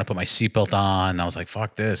I didn't want to put my seatbelt on. I was like,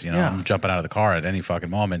 "Fuck this!" I'm jumping out of the car at any fucking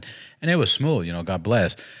moment, and it was smooth. God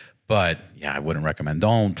bless. But yeah, I wouldn't recommend.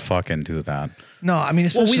 Don't fucking do that. No, I mean,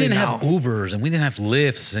 especially we didn't now. have Ubers, and we didn't have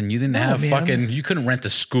lifts, and you didn't have fucking. You couldn't rent a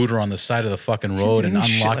scooter on the side of the fucking road and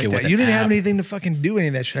unlock it with an You didn't app. have anything to fucking do any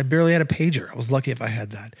of that shit. I barely had a pager. I was lucky if I had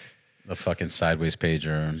that. The fucking sideways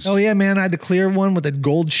pager. Oh yeah, man! I had the clear one with the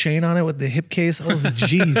gold chain on it with the hip case. I was a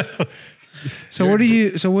G. So what do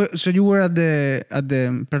you? So you were at the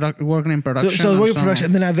working in production. So working production,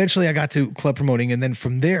 and then eventually I got to club promoting, and then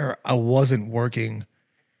from there I wasn't working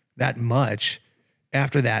that much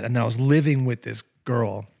after that, and then I was living with this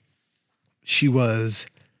girl. She was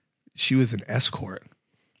an escort.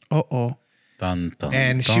 Dun, dun,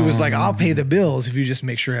 and she was like, I'll pay the bills if you just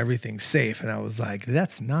make sure everything's safe. And I was like,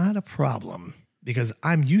 that's not a problem because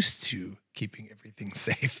I'm used to keeping everything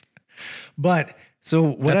safe. But so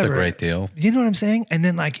whatever. That's a great deal. You know what I'm saying? And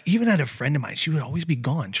then like, even I had a friend of mine, she would always be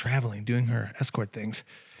gone traveling, doing her escort things.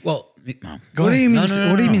 Well, no. What do you mean?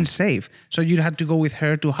 What do you mean safe? So you had to go with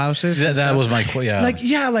her to houses? That was my Like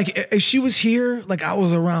if she was here, like I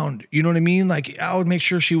was around. You know what I mean? Like I would make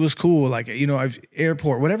sure she was cool. Like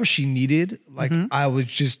airport, whatever she needed. Like I would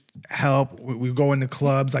just help. We'd go into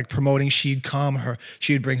clubs, like promoting. She'd come.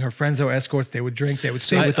 She'd bring her friends that were escorts. They would drink. They would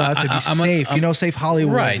stay with us. It'd be safe. Safe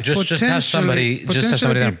Hollywood. Right. Just have somebody. Just have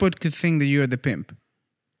somebody. People could think that you're the pimp.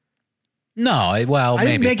 No, well, I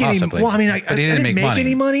didn't maybe make possibly. any. Well, I mean, I didn't make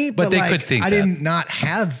any money, but they like, could think I that. didn't not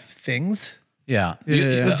have things. Yeah,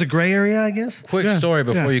 It's a gray area, I guess. Quick story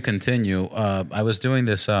before you continue. I was doing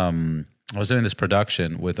this.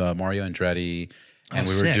 Production with Mario Andretti, and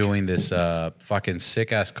we were doing this fucking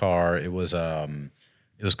sick ass car. It was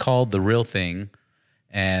called The Real Thing,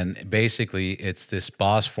 and basically it's this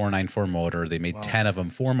Boss 494 motor. They made 10 of them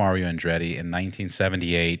for Mario Andretti in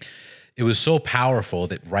 1978. It was so powerful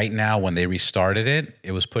that right now, when they restarted it,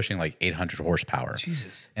 it was pushing like 800 horsepower.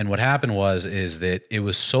 Jesus. And what happened is that it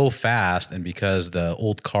was so fast, and because the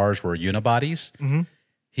old cars were unibodies,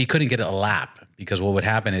 he couldn't get a lap because what would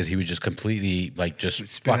happen is he would just completely like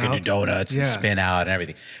just fucking do donuts and spin out and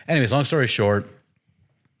everything. Anyways, long story short,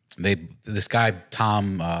 this guy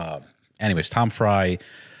Tom Fry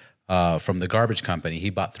from the garbage company, he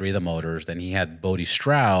bought 3 of the motors. Then he had Bodie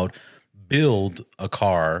Stroud build a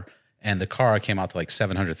car. And the car came out to like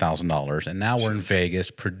 $700,000. And now we're in Vegas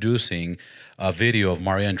producing a video of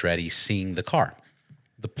Mario Andretti seeing the car.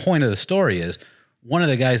 The point of the story is one of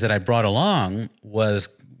the guys that I brought along was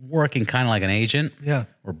working kind of like an agent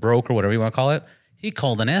or broker, whatever you want to call it. He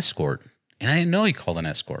called an escort. And I didn't know he called an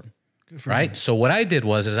escort. Good for him. So what I did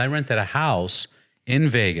was I rented a house in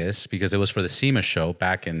Vegas because it was for the SEMA show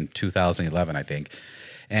back in 2011, I think.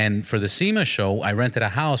 And for the SEMA show, I rented a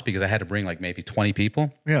house because I had to bring like maybe 20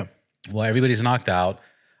 people. Yeah. Well, everybody's knocked out.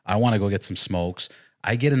 I want to go get some smokes.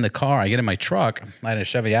 I get in the car. I get in my truck. I had a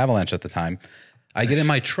Chevy Avalanche at the time. I get in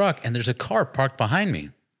my truck, and there's a car parked behind me.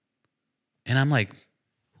 And I'm like,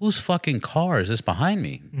 whose fucking car is this behind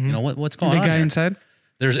me? You know, what's going on? The guy here? inside?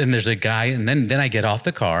 There's a guy, and then I get off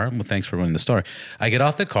the car. Well, thanks for ruining the story. I get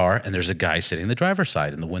off the car, and there's a guy sitting in the driver's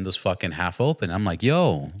side, and the window's fucking half open. I'm like,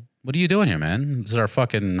 yo, what are you doing here, man? This is our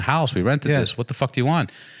fucking house. We rented this. What the fuck do you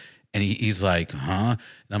want? And he's like, huh?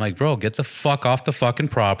 And I'm like, bro, get the fuck off the fucking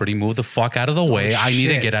property. Move the fuck out of the way. I need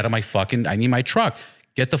to get out of I need my truck.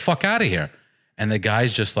 Get the fuck out of here. And the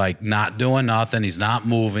guy's just like not doing nothing. He's not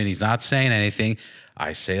moving. He's not saying anything.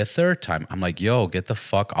 I say a third time. I'm like, yo, get the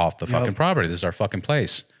fuck off the fucking property. This is our fucking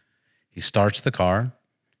place. He starts the car.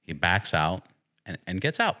 He backs out and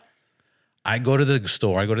gets out. I go to the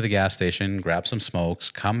store, I go to the gas station, grab some smokes,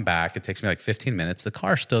 come back. It takes me like 15 minutes. The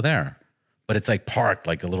car's still there, but it's like parked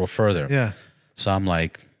like a little further. Yeah. So I'm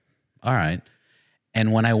like, all right.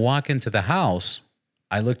 And when I walk into the house,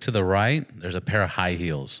 I look to the right, there's a pair of high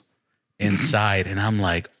heels inside. And I'm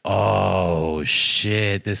like, oh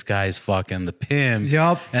shit, this guy's fucking the pimp.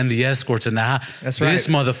 Yup. And the escorts in the house. That's This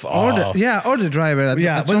right. motherfucker. Or the driver.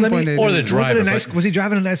 At some point, or the driver. Was he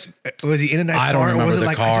driving a nice? Was he in a nice I car? don't remember or was the it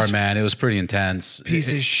like car, man. It was pretty intense.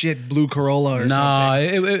 Piece of shit blue Corolla or No,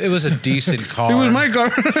 something. it was a decent car. It was my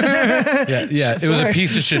car. Yeah. It was a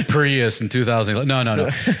piece of shit Prius in 2000. No.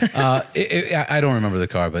 I don't remember the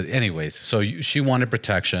car, but anyways, so she wanted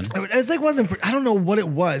protection. It's like I don't know what it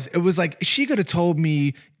was. It was like she could have told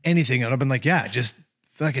me anything, and I've been like, yeah, just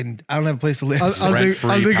fucking. I don't have a place to live. I'll take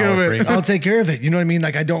care of it. I'll take care of it. You know what I mean?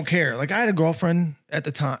 Like I don't care. Like I had a girlfriend at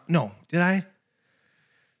the time. No, did I?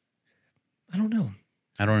 I don't know.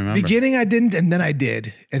 I don't remember. Beginning, I didn't, and then I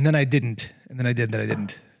did, and then I didn't, and then I did, then I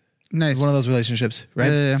didn't. Nice. One of those relationships,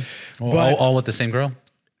 right? Yeah. All with the same girl?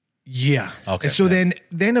 Yeah. Okay. So then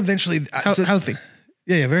eventually, Healthy.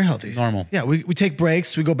 Yeah, very healthy. Normal. Yeah, we take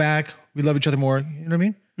breaks, we go back, we love each other more. You know what I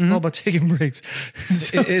mean? All about taking breaks.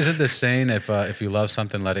 So, Is it the saying if you love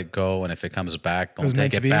something, let it go, and if it comes back, don't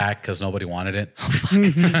take it back because nobody wanted it?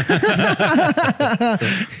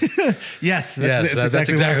 yes, that's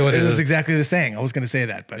exactly what it is. It was exactly the saying. I was going to say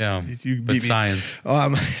that, but Yeah, you but beat me. science.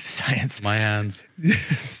 Science. My hands.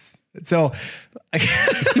 So,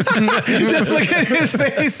 just look at his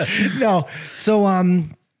face. No. So,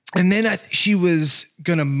 and then she was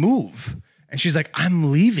gonna move, and she's like,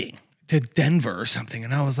 "I'm leaving to Denver or something,"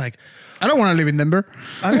 and I was like, I don't want to live in Denver.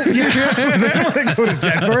 I don't want to go to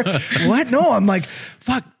Denver. What? No, I'm like,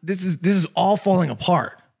 fuck. This is all falling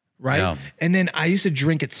apart. Right. Yeah. And then I used to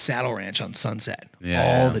drink at Saddle Ranch on Sunset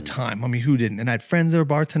Yeah. all the time. I mean, who didn't? And I had friends that were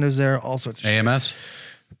bartenders there, all sorts of shit. AMFs?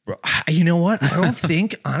 Bro, you know what? I don't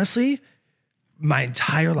think, honestly, my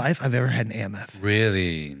entire life I've ever had an AMF.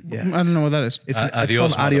 Really? Yes. I don't know what that is. It's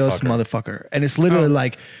Adios, called Adios motherfucker. Motherfucker. And it's literally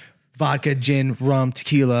like vodka, gin, rum,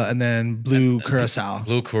 tequila, and then blue curacao.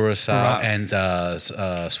 Blue curacao and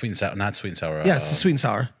sweet and sour. Not sweet and sour. Yeah, it's sweet and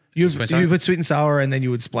sour. You Sweet and sour? put sweet and sour, and then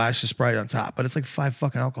you would splash the Sprite on top. But it's like 5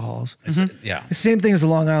 fucking alcohols. Yeah. The same thing as the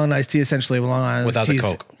Long Island iced tea, essentially. Long Island Without the tea is-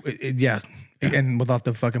 Coke. Yeah. And without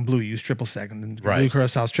the fucking blue, you use triple sec. And then Right. blue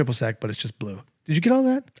curacao is triple sec, but it's just blue. Did you get all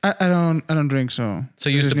that? I don't drink, so. So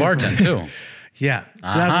you used to bartend too. Yeah. So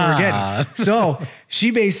that's what we're getting. So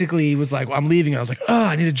she basically was like, well, I'm leaving. And I was like, oh,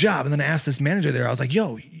 I need a job. And then I asked this manager there, I was like,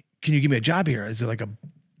 yo, can you give me a job here? Is there like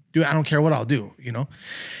dude, I don't care what I'll do, you know?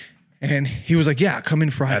 And he was like, yeah, come in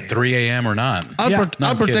Friday. At 3 a.m. or not. I'll I'm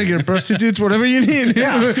protect kidding. your prostitutes, whatever you need.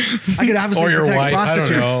 Yeah. I could obviously Or your protect wife, I don't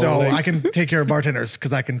prostitutes, know, so like- I can take care of bartenders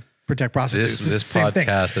because I can protect prostitutes. This It's the same thing.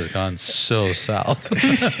 podcast has gone so south.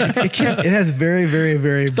 It has very, very,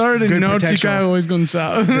 very Started good in North potential. Chicago, always going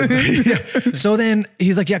south. Yeah. So then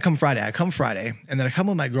he's like, yeah, come Friday. I come Friday. And then I come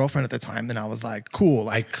with my girlfriend at the time. And I was like, cool.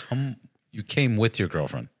 Like, You came with your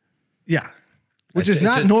girlfriend. yeah. Which It is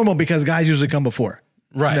not just- normal because guys usually come before.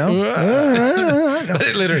 Right. No? No.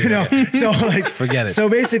 Literally. You know, so like, Forget it. So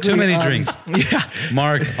basically, Too many drinks. Yeah.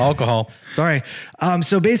 Mark, alcohol. Sorry.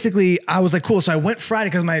 So basically, I was like, cool. So I went Friday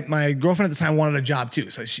because my girlfriend at the time wanted a job too.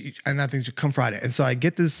 So and I think she'd come Friday. And so I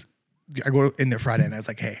get this, I go in there Friday and I was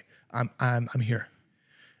like, hey, I'm here.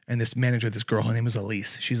 And this manager, this girl, her name is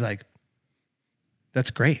Elise. She's like,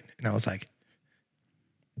 that's great. And I was like,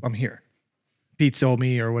 I'm here. Pete told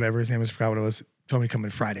me, or whatever his name was, I forgot what it was, told me to come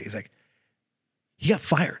in Friday. He's like, he got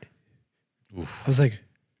fired. Oof. I was like,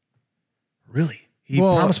 really? He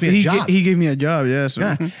promised me a job. He gave me a job, yeah. So.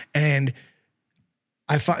 Yeah. And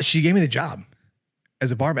she gave me the job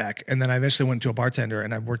as a bar back. And then I eventually went to a bartender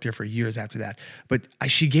and I worked there for years after that. But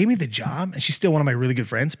she gave me the job and she's still one of my really good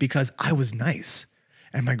friends because I was nice.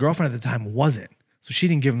 And my girlfriend at the time wasn't. So she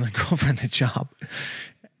didn't give my girlfriend the job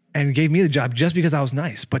and gave me the job just because I was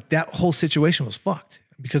nice. But that whole situation was fucked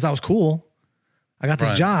because I was cool. I got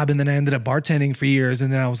this job and then I ended up bartending for years.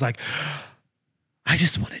 And then I was like, I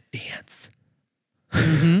just want to dance.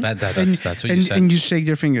 That's what you said. And you shake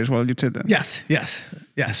your fingers while you did that. Yes.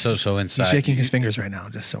 So inside. He's shaking his fingers right now,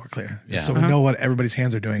 just so we're clear. Yeah. So we know what everybody's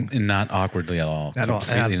hands are doing. And not awkwardly at all. Not at all.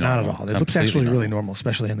 Completely Not at normal. all. It looks Completely actually really normal. normal,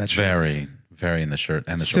 especially in that shirt. Very, very in the shirt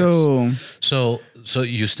and the shorts. So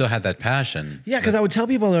you still had that passion. Yeah, because I would tell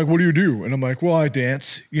people, like, what do you do? And I'm like, well, I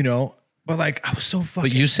dance, you know. But like, I was so fucking.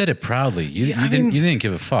 But you said it proudly. You didn't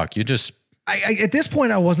give a fuck. You just. At this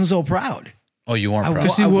point, I wasn't so proud. Oh, you weren't proud.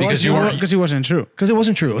 Because it wasn't true. Because it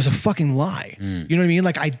wasn't true. It was a fucking lie. Mm. You know what I mean?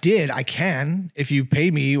 Like I can, if you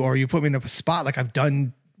pay me or you put me in a spot, like I've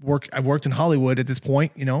done work. I've worked in Hollywood at this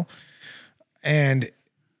point, you know. and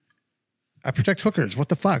I protect hookers. What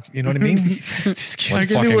the fuck? You know what I mean? What's fucking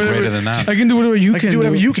greater than that? I can do whatever you I can can do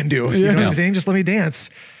whatever you can do. You know what Yeah. I'm saying? Just let me dance.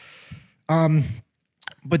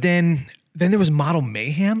 But then there was Model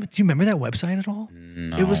Mayhem. Do you remember that website at all?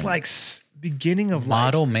 No. It was like beginning of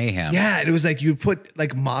Model Mayhem. Yeah, it was like you'd put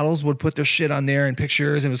like models would put their shit on there and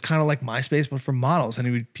pictures. And it was kind of like MySpace, but for models,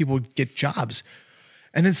 and people would get jobs.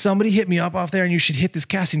 And then somebody hit me up off there, and you should hit this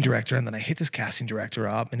casting director. And then I hit this casting director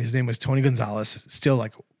up, and his name was Tony Gonzalez. Still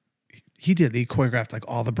like. He choreographed like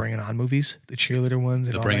all the Bring It On movies, the cheerleader ones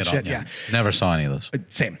and all Bring that It shit. On. Yeah. Never saw any of those.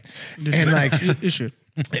 Same. And like, You should.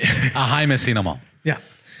 Jaime seen them all. yeah.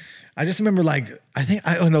 I just remember like,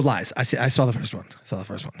 no lies. I saw the first one.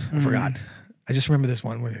 I forgot. I just remember this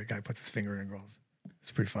one where the guy puts his finger in a girl's.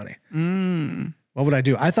 It's pretty funny. What would I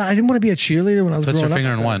do? I thought I didn't want to be a cheerleader when I was Puts her growing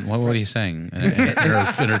up. finger in one. What are you saying? In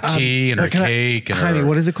her tea and her cake and Honey, her.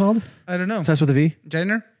 what is it called? I don't know. Starts with a V?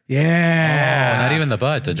 Jenner? Yeah. Oh, not even the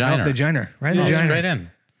butt, the giner. No, the giner. Right? Oh, The giner. straight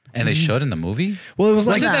in. And they showed in the movie? Well, it was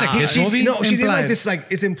like Wasn't that a kids movie? No, she did like Implied. this. Like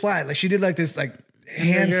it's implied. Like she did like this. Like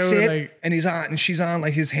hand they were sit, like- and he's on, and she's on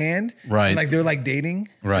like his hand. Right. And like they're like dating.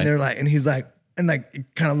 Right. And they're like, and he's like, and like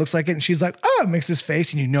it kind of looks like it, and she's like, oh, makes his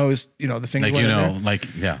face, and the finger. Like, went in there.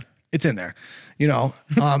 like, yeah. It's in there.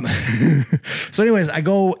 So, anyways, I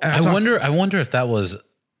go. And I wonder if that was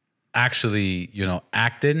actually,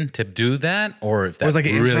 acted to do that, or if that was like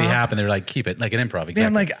an really improv? happened. They're like, keep it like an improv. Exactly.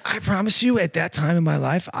 Man, like I promise you, at that time in my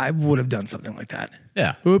life, I would have done something like that.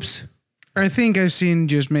 yeah. Oops. I think I've seen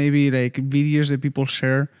just maybe like videos that people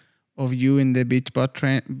share of you in the beach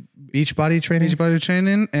body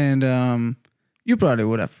training, and you probably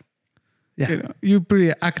would have. Yeah. You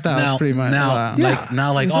pretty act out Now, pretty much. now, Yeah.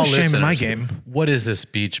 like There's all no shame listeners, in my game. what is this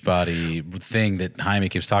beach body thing that Jaime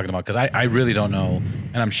keeps talking about? Because I really don't know,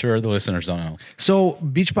 and I'm sure the listeners don't know. So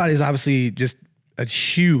Beachbody is obviously just a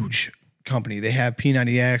huge company. They have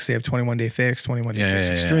P90X, they have 21 Day Fix, 21 Day Fix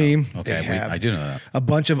Extreme. Okay, They have I do know that. a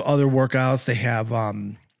bunch of other workouts. They have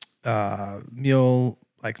meal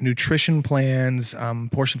like nutrition plans,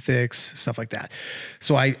 portion fix, stuff like that.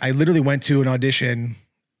 So I literally went to an audition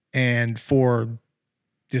and for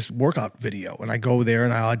this workout video, and I go there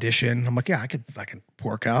and I audition. I'm like, yeah, I can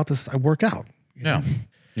work out this. I work out. You know? Yeah.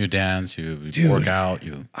 You dance, you Dude. work out,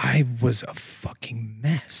 I was a fucking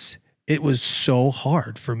mess. It was so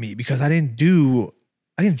hard for me because I didn't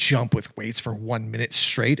jump with weights for 1 minute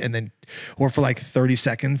straight or for like 30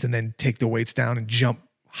 seconds and then take the weights down and jump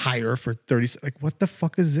higher for 30. Like, what the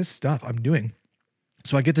fuck is this stuff I'm doing?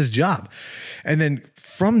 So I get this job. And then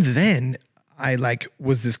from then I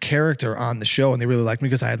was this character on the show, and they really liked me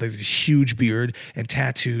because I had like this huge beard and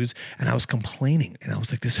tattoos, and I was complaining, and I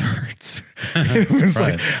was like, this hurts. It was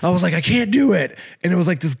Right. I was like, I can't do it. And it was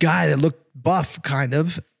like this guy that looked buff kind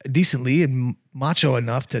of decently and macho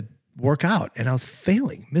enough to work out, and I was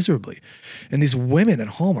failing miserably. And these women at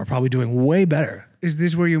home are probably doing way better. Is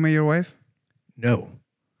this where you met your wife? No.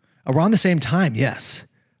 Around the same time, yes,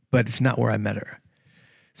 but it's not where I met her.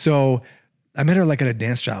 So I met her like at a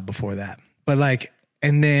dance job before that. But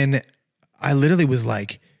and then I literally was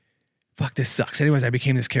like, fuck, this sucks. Anyways, I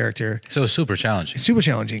became this character. so it's super challenging. Super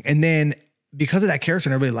challenging. And then because of that character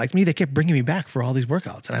and everybody liked me, they kept bringing me back for all these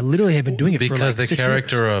workouts. And I literally have been doing it for Because like the 6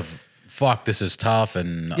 character years. of fuck, this is tough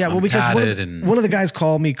and Yeah, well, I'm because tatted one of the guys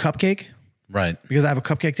called me Cupcake right. because I have a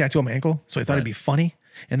cupcake tattoo on my ankle. So I thought it'd be funny.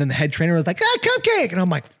 And then the head trainer was like, Cupcake. And I'm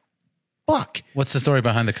like, fuck. What's the story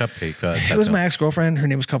behind the cupcake? It was my ex-girlfriend. Her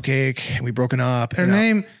name was Cupcake. And we broken up. Her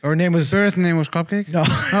name was Cupcake? No.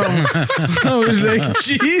 I was like,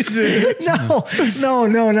 Jesus. No,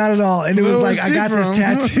 not at all. And it was Where like, was I she got this from?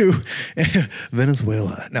 tattoo.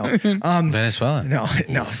 Venezuela. No. Venezuela.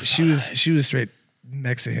 No. She was straight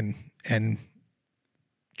Mexican and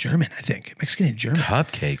German, I think. Mexican and German.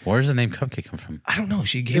 Cupcake. Where does the name Cupcake come from? I don't know.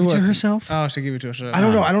 She gave it to herself. Oh, she gave it to herself. I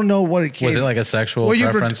don't know. I don't know what it came. Was it like a sexual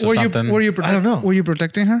preference or something? I don't know. Were you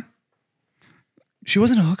protecting her? She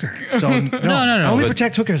wasn't a hooker. So no. I only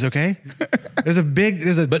protect hookers, okay? There's a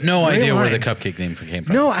But no gray idea where the line. cupcake name came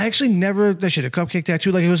from. No, I actually never. She had a cupcake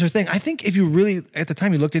tattoo. Like it was her thing. I think if you really, at the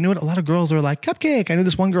time you looked into it, a lot of girls were like Cupcake. I knew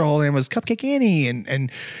this one girl, her name was Cupcake Annie,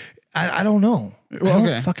 and I don't know. I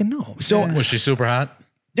don't fucking know. So Was she super hot?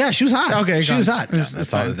 yeah, she was hot. Okay, she was hot.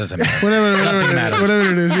 That's all. It doesn't matter.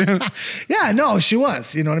 Whatever it is. Yeah. Yeah, no, she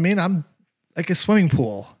was. You know what I mean? I'm like a swimming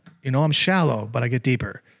pool. I'm shallow, but I get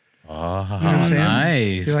deeper. Oh, what I'm saying?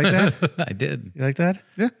 nice. You like that? I did. You like that?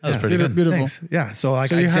 Yeah. That was pretty good. Beautiful. Thanks. Yeah. So like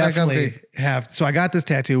So you I had a definitely cupcake. have. So I got this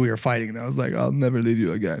tattoo. We were fighting, and I was like, I'll never leave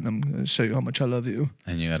you again. I'm gonna show you how much I love you.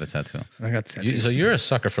 And you got a tattoo. And I got the tattoo. So you're a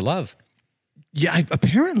sucker for love. Yeah,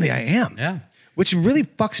 apparently I am. Yeah. which really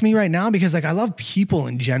fucks me right now because like I love people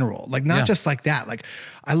in general, like not just like that. Like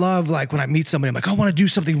I love like when I meet somebody, I'm like, I want to do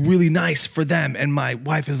something really nice for them. And my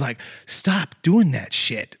wife is like, stop doing that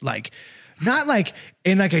shit. Like not like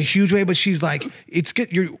in like a huge way, but she's like, it's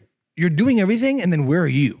good. You're doing everything. And then where are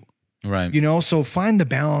you? Right. You know, so find the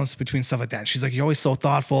balance between stuff like that. She's like, you're always so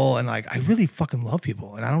thoughtful. And like, I really fucking love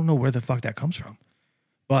people. And I don't know where the fuck that comes from.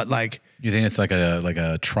 But like, you think it's like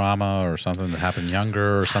a trauma or something that happened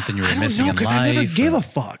younger or something you were missing in life? I never gave a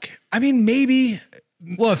fuck. I mean, maybe.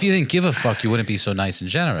 Well, if you didn't give a fuck, you wouldn't be so nice and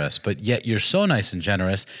generous. But yet you're so nice and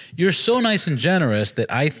generous. You're so nice and generous that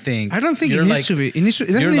I don't think it needs to be. It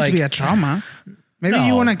doesn't need to be a trauma. Maybe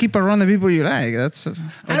you want to keep around the people you like. That's.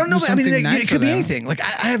 I don't know. I mean, it could be anything. Like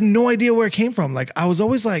I have no idea where it came from. Like I was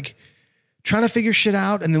always like trying to figure shit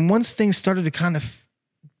out, and then once things started to kind of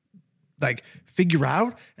like figure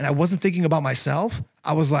out, and I wasn't thinking about myself,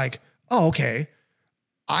 I was like, oh, okay.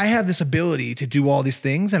 I have this ability to do all these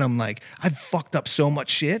things. And I'm like, I've fucked up so much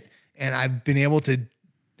shit. And I've been able to,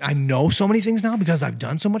 I know so many things now because I've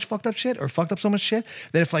done so much fucked up shit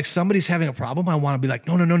that if like somebody's having a problem, I want to be like,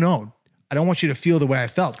 no. I don't want you to feel the way I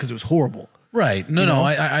felt because it was horrible. Right. No,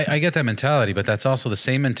 I get that mentality, but that's also the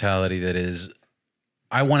same mentality that is,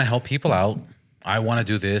 I want to help people out. I want to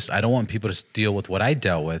do this. I don't want people to deal with what I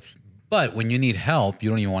dealt with. But when you need help, you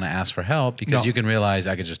don't even want to ask for help because you can realize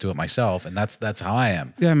I could just do it myself, and that's how I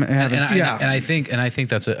am. Yeah, and I think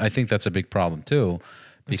that's a big problem too,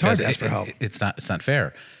 because it's hard to ask for help. It's not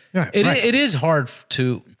fair. Yeah, it is hard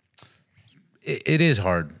to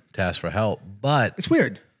ask for help, but it's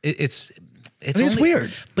weird. It's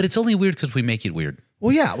weird, but it's only weird because we make it weird.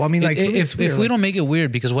 Well, yeah. Well, I mean, like if we don't make it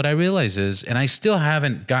weird, because what I realize is, and I still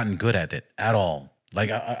haven't gotten good at it at all. Like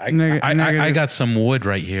I got some wood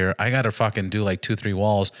right here. I got to fucking do like 2-3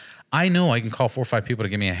 walls. I know I can call 4 or 5 people to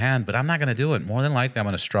give me a hand, but I'm not going to do it. More than likely, I'm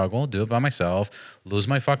going to struggle, do it by myself, lose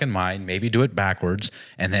my fucking mind, maybe do it backwards,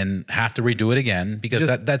 and then have to redo it again because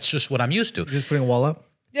that's just what I'm used to. Just putting a wall up?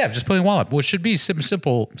 Yeah, just putting a wall up, which should be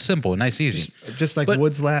simple, nice, easy. Just like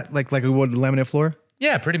wood's like a wood laminate floor?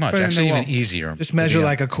 Yeah, pretty much. Actually, even easier. Just measure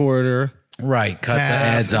like a corridor. Right, cut the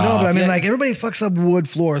edges off. No, but I mean, like everybody fucks up wood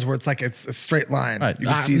floors where it's like it's a straight line. Right.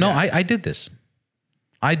 I did this.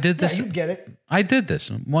 I did this. Yeah, you get it. I did this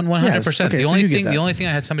 100%. The only thing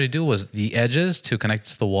I had somebody do was the edges to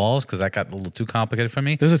connect to the walls because that got a little too complicated for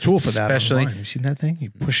me. There's a tool for that. Especially, have you seen that thing? You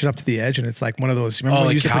push it up to the edge, and it's like one of those. Remember when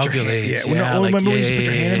you used to put your hand? Remember when you used to put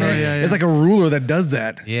your hand in there? Yeah. It's like a ruler that does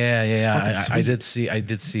that. Yeah. I did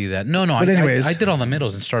see that. No. But anyways, I did all the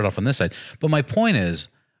middles and started off on this side. But my point is,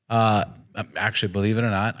 actually, believe it or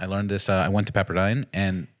not, I learned this. I went to Pepperdine,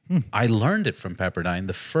 and I learned it from Pepperdine.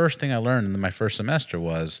 The first thing I learned in my first semester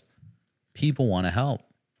was people want to help.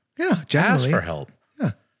 Yeah, generally. Ask for help.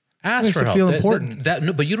 Yeah. Ask for help. Feel important.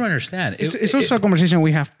 No, but you don't understand. It's also a conversation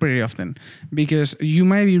we have pretty often because you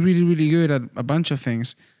might be really, really good at a bunch of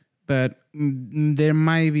things, but there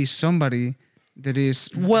might be somebody that is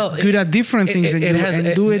good at different things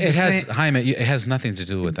Jaime, it has nothing to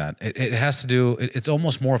do with that. It has to do, it's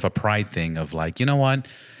almost more of a pride thing of like, you know what?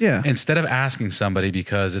 Yeah. Instead of asking somebody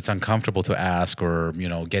because it's uncomfortable to ask or,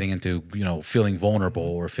 getting into, feeling vulnerable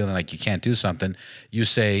or feeling like you can't do something, you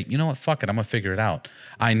say, you know what? Fuck it. I'm going to figure it out.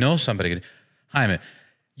 I know somebody. Jaime,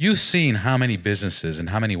 you've seen how many businesses and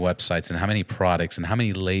how many websites and how many products and how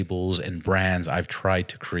many labels and brands I've tried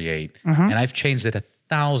to create. And I've changed it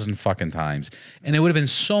 1,000 fucking times. And it would have been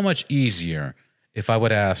so much easier if I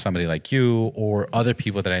would ask somebody like you or other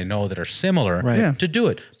people that I know that are similar to do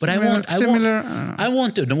it. But I won't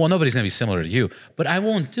do it. Well, nobody's going to be similar to you, but I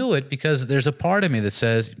won't do it because there's a part of me that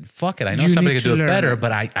says, fuck it. I know somebody can do it better,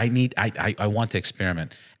 but I want to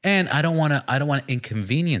experiment. And I don't want to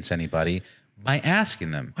inconvenience anybody by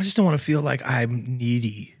asking them. I just don't want to feel like I'm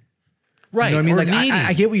needy. Right. You know what I mean? Like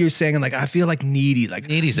I get what you're saying, and like I feel like needy. Like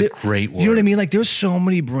needy's a great word. You know what I mean? Like there's so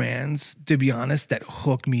many brands, to be honest, that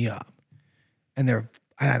hook me up, and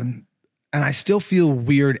I still feel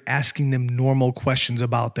weird asking them normal questions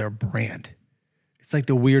about their brand. It's like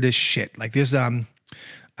the weirdest shit. Like there's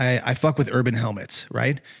I fuck with Urban Helmets,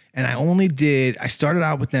 right? And I started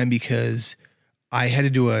out with them because I had to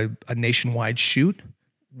do a nationwide shoot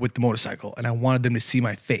with the motorcycle, and I wanted them to see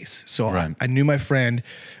my face. So I knew my friend.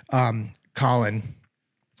 Colin,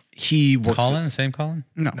 he worked the same Colin?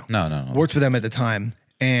 No. Worked for them at the time.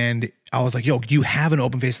 And I was like, yo, you have an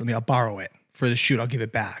open face. I'll borrow it for the shoot. I'll give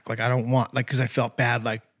it back. Like, I don't want, like, cause I felt bad.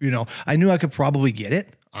 Like, I knew I could probably get it,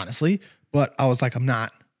 honestly, but I was like, I'm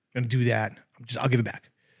not going to do that. I'll give it back.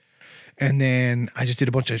 And then I just did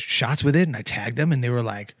a bunch of shots with it and I tagged them and they were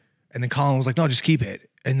like, and then Colin was like, no, just keep it.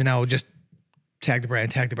 And then I would just tag the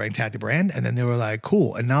brand. And then they were like,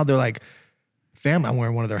 cool. And now they're like family. I'm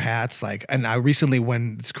wearing one of their hats. Like, and I recently,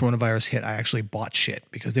 when this coronavirus hit, I actually bought shit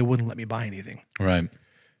because they wouldn't let me buy anything. Right.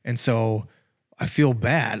 And so I feel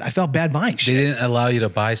bad. I felt bad buying shit. They didn't allow you to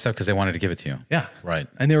buy stuff because they wanted to give it to you. Yeah. Right.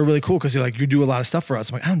 And they were really cool because they're like, you do a lot of stuff for us.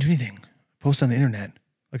 I'm like, I don't do anything. Post on the internet.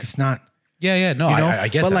 Like, it's not. Yeah. No, I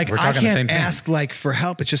get but that. Like, We're I talking the same can't thing. ask like for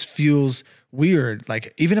help. It just feels weird.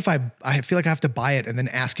 Like, even if I feel like I have to buy it and then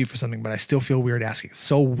ask you for something, but I still feel weird asking. It's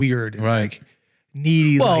so weird. And Right. Like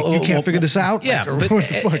needy. Well, like, you can't figure this out. Yeah. Like, But, what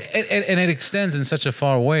the fuck? and it extends in such a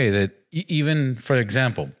far way that even, for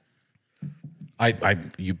example,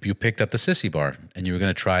 you picked up the sissy bar and you were going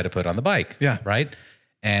to try to put it on the bike. Yeah. Right.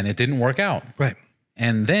 And it didn't work out. Right.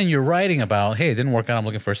 And then you're writing about, hey, it didn't work out. I'm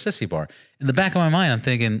looking for a sissy bar. In the back of my mind, I'm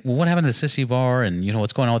thinking, well, what happened to the sissy bar? And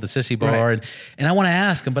what's going on with the sissy bar? Right. And I want to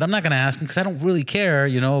ask him, but I'm not going to ask him because I don't really care,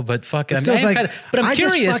 but fuck it. But I'm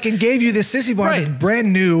curious. just fucking gave you this sissy bar Right. that's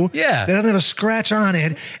brand new. Yeah. That doesn't have a scratch on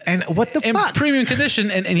it. And what the In fuck? premium condition,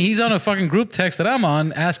 and he's on a fucking group text that I'm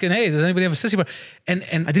on asking, hey, does anybody have a sissy bar? And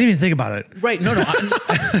I didn't even think about it. right, no,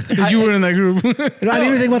 You were in that group. I didn't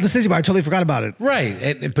even think about the sissy bar. I totally forgot about it.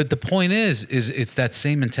 right. But the point is it's that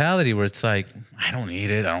same mentality where it's like, I don't need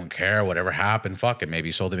it, I don't care, whatever happened, fuck it. Maybe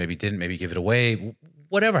you sold it, maybe you didn't, maybe give it away,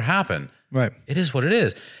 whatever happened. Right. It is what it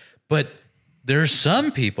is. But there's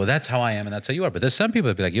some people, that's how I am and that's how you are. But there's some people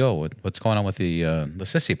that be like, yo, what's going on with the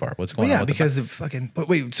sissy bar? What's going on with because of fucking. But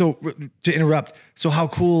wait, so to interrupt, so how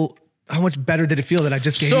much better did it feel that I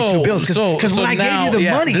just gave you 2 bills? Because when I gave you the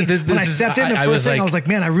money, when I stepped in the first thing, I was like,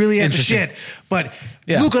 man, I really had the shit. But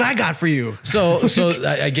look what I got for you. So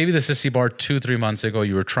I gave you the sissy bar 2-3 months ago.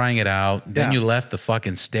 You were trying it out. Then you left the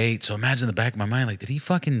fucking state. So imagine the back of my mind, like, did he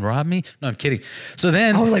fucking rob me? No, I'm kidding. So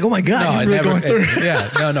then I was like, oh my God, you're really going through.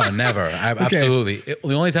 Never. Absolutely.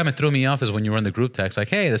 The only time it threw me off is when you were in the group text, like,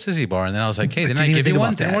 hey, the sissy bar. And then I was like, hey, didn't I give you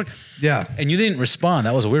one? Didn't work? Yeah. And you didn't respond.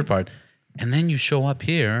 That was a weird part. And then you show up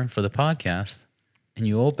here for the podcast and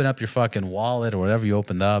you open up your fucking wallet or whatever you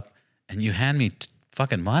opened up and you hand me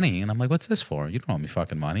fucking money. And I'm like, what's this for? You don't owe me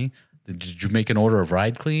fucking money. Did you make an order of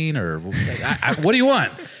Ride Clean or what do you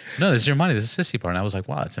want? No, this is your money. This is sissy bar. And I was like,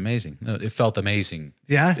 wow, it's amazing. No, it felt amazing.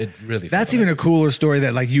 Yeah. It really felt That's amazing. even a cooler story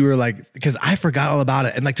that like you were like, because I forgot all about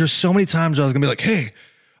it. And like there's so many times where I was gonna be like, hey,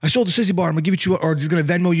 I sold the sissy bar. I'm gonna give it to you, or just gonna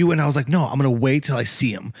Venmo you. And I was like, no, I'm gonna wait till I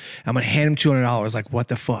see him. I'm gonna hand him $200. Like, what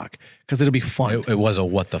the fuck? Because it'll be fun. It was a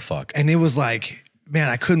what the fuck. And it was like, man,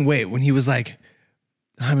 I couldn't wait when he was like,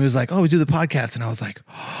 oh, we do the podcast, and I was like,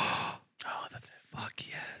 oh, that's it. Fuck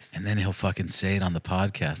yes. And then he'll fucking say it on the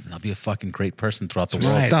podcast, and I'll be a fucking great person throughout the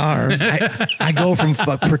world. Right. Star. I go from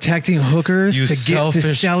protecting hookers to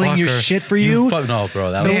selling your shit for you. No,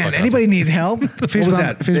 bro. That was Man, anybody need help? What was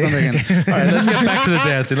that? Fist bump again. All right, let's get back to the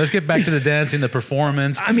dancing. Let's get back to the dancing, the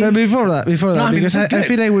performance. I mean, But before that, because I good.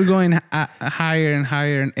 feel like we're going higher and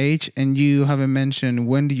higher in age, and you haven't mentioned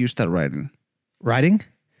when did you start riding? riding?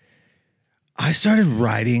 I started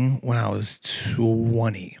riding when I was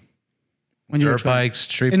 20. When you were Dirt bikes,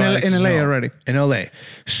 street in bikes. LA already. In LA.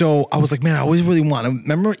 So I was like, man, I always really want to.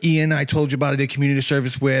 Remember Ian, I told you about, I did community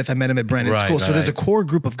service with. I met him at Brandon's Right, school. So there's a right. core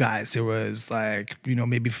group of guys. There was like,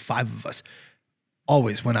 maybe 5 of us.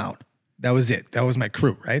 Always went out. That was it. That was my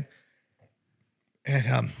crew, right?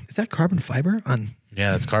 And is that carbon fiber on?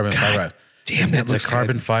 Yeah, that's carbon fiber. Damn, that It's looks a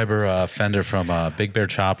carbon good. fiber fender from Big Bear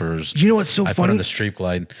Choppers. You know what's so I put funny? on the Street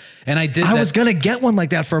Glide, and I did. I was gonna get one like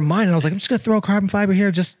that for mine, and I was like, I'm just gonna throw a carbon fiber here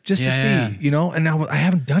just to Yeah. see, And now I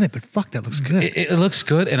haven't done it, but fuck, that looks good. It looks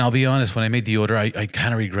good, and I'll be honest. When I made the order, I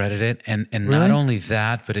kind of regretted it, and not Really? only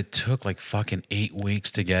that, but it took like fucking 8 weeks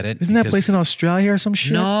to get it. Isn't that because- place in Australia or some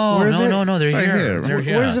shit? Where is it? No, they're Right here. here. They're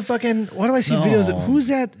here. Where's the fucking? Why do I see videos? Of, who's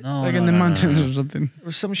that? No, Like no, in the no, mountains no. or something.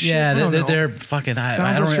 Or some shit? Yeah, I don't know. they're fucking. I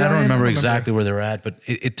Sounds don't Australian? remember I don't exactly where they're at, but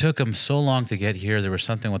it took them so long to get here. There was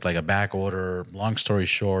something with like a back order. Long story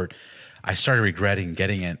short, I started regretting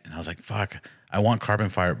getting it, and I was like, "Fuck, I want carbon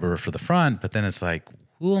fiber for the front," but then it's like,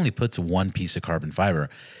 who only puts one piece of carbon fiber?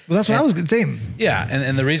 Well, that's what I was saying. Yeah,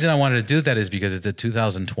 and the reason I wanted to do that is because it's a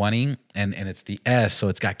 2020, and it's the S, so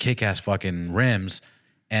it's got kick-ass fucking rims,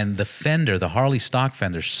 and the fender, the Harley stock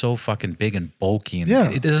fender, is so fucking big and bulky, and Yeah.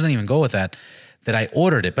 it doesn't even go with that I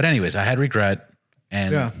ordered it. But anyways, I had regret,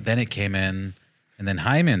 and Yeah. then it came in, and then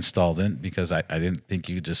Jaime installed it because I didn't think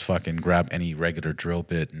you could just fucking grab any regular drill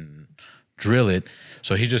bit and drill it.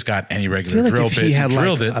 So he just got any I feel regular like drill if bit he had and like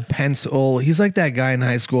drilled it. a pencil, he's like that guy in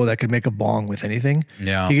high school that could make a bong with anything.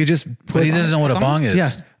 Yeah. he could just. But he doesn't know what a bong is.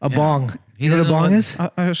 Yeah, a bong. He You know what a doesn't know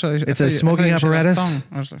bong what- is? It's a smoking apparatus.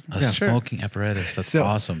 A smoking apparatus. That's So-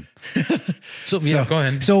 awesome. So, go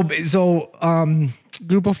ahead. So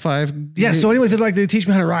group of 5. Yeah. So anyways, they teach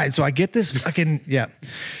me how to ride. So I get this fucking,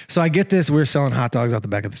 So I get this, we were selling hot dogs out the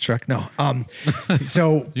back of the truck. No.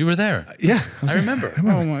 So You were there. yeah. I remember. Oh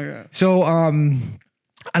my God. So, I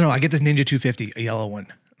don't know. I get this Ninja 250, a yellow one.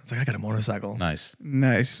 I was like, I got a motorcycle. Nice.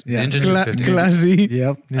 Nice. Yeah. Ninja 250. Classy.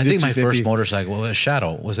 Yep. Ninja I think my 250. first motorcycle was a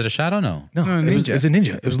Shadow. Was it a Shadow? No. No, No, it was Ninja. a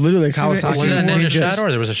Ninja. It was literally a Kawasaki. Was it a Ninja Ninja. Shadow or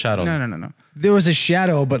there was a Shadow? No. There was a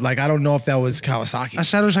Shadow, but like I don't know if that was Kawasaki. A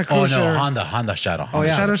Shadow's a Oh cruiser. no, Honda Shadow. Oh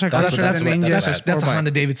yeah, Shadow's a that's cruiser, that's the what- Ninja that's is a- a that's a sport bike.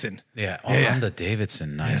 Honda Davidson. Yeah. Yeah. Honda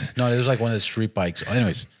Davidson. Nice. No, it was like one of the street bikes.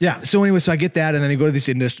 Anyways. Yeah. So anyway, so I get that, and then they go to these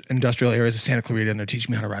industrial areas of Santa Clarita, and they're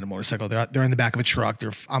teaching me how to ride a motorcycle. They're in the back of a truck.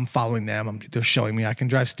 I'm following them. They're showing me I can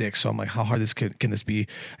drive sticks. So I'm like, how hard can this be?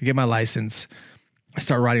 I get my license. I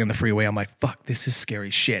start riding on the freeway. I'm like, fuck, this is scary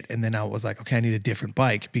shit. And then I was like, okay, I need a different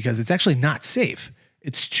bike because it's actually not safe.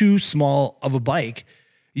 It's too small of a bike.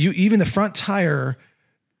 Even the front tire,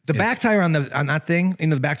 the back tire on that thing,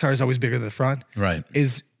 the back tire is always bigger than the front. Right.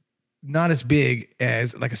 Is not as big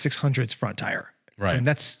as like a 600's front tire. Right. And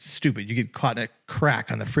that's stupid. You get caught in a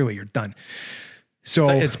crack on the freeway, you're done. So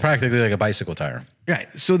It's practically like a bicycle tire. right.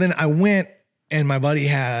 So then I went, and my buddy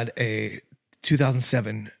had a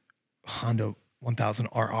 2007 Honda 1000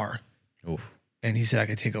 RR, Oof. and he said I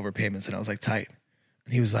could take over payments, and I was like, tight.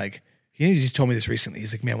 And he was like, he just told me this recently.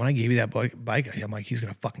 He's like, man, when I gave you that bike, I'm like, he's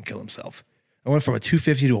gonna fucking kill himself. I went from a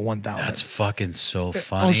 250 to a 1000. That's fucking so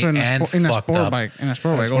funny Also in and a fucked sport up. bike. In a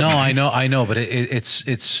sport bike. No, I know, but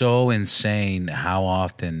it's so insane how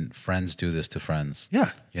often friends do this to friends.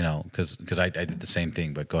 Yeah. You know, because I did the same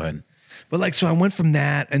thing. But go ahead. But like, so I went from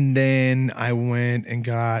that, and then I went and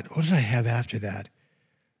got, what did I have after that?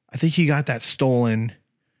 I think he got that stolen,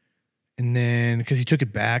 and then because he took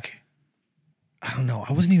it back, I don't know.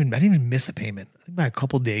 I didn't even miss a payment. I think by a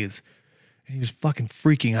couple days, and he was fucking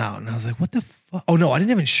freaking out, and I was like, what the fuck? Oh no, I didn't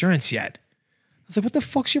have insurance yet. I was like, what the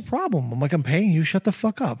fuck's your problem? I'm like, I'm paying you. Shut the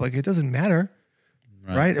fuck up. Like, it doesn't matter,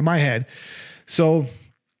 right? In my head. So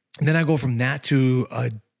then I go from that to I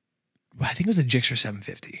think it was a Gixxer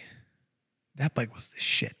 750. That bike was the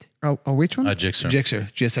shit. Oh, which one? A Gixxer.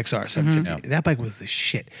 Gixxer GSXR 750. That bike was the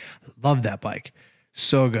shit. Loved that bike.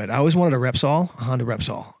 So good. I always wanted a Repsol, a Honda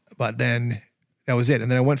Repsol, but then that was it.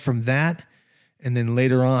 And then I went from that, and then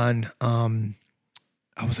later on,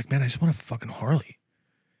 I was like, man, I just want a fucking Harley.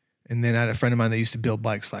 And then I had a friend of mine that used to build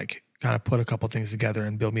bikes, like kind of put a couple things together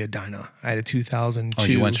and build me a dyno. I had a 2002. Oh,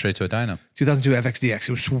 you went straight to a dyno. 2002 FXDX. It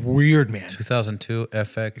was weird, man. 2002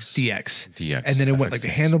 FX DX. And then it went like the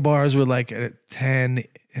handlebars were like a 10 and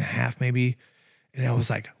a half maybe. And I was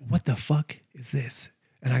like, what the fuck is this?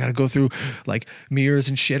 And I got to go through like mirrors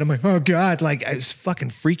and shit. I'm like, oh God, like it's fucking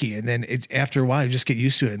freaky. And then after a while, you just get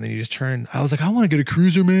used to it. And then you just turn, I was like, I want to get a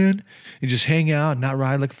cruiser, man. You just hang out and not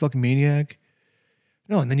ride like a fucking maniac.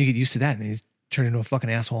 No, and then you get used to that. And then you turn into a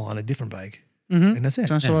fucking asshole on a different bike. Mm-hmm. And that's it.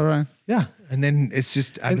 Sounds about right. Yeah. And then it's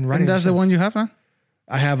just, I've been riding. And that's the one you have now?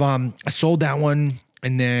 I have, I sold that one,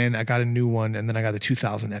 and then I got a new one, and then I got the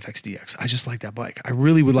 2000 FXDX. I just like that bike. I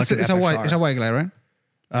really would like It's a white glide,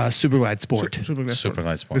 right? Super Glide Sport. Super glide. Super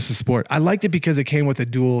Glide Sport. This is Sport. I liked it because it came with a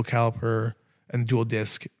dual caliper and dual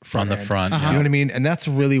disc On the end. front. You know Yeah. what I mean? And that's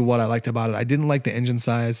really what I liked about it. I didn't like the engine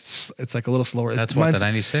size. It's like a little slower. That's what, the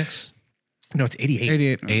 96? No, it's 88.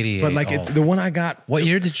 88. 88. But like the one I got, What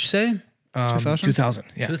year did you say? 2000.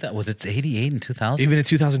 Yeah. 2000. Was it 88 and 2000? Even in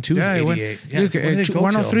 2002, Yeah, it it was went, 88. Yeah. look, When did it go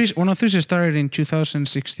till? 103s started in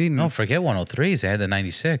 2016. No, forget 103s. They had the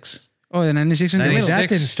 96. Oh, the 96 in the 96. middle. That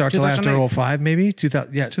didn't start till after 2008. 05, maybe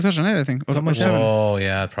 2000. Yeah, 2008, I think. Or Something like that. 07. Oh,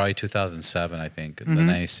 yeah, probably 2007, I think. The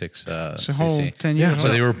 96 It's a whole CC. 10 years. So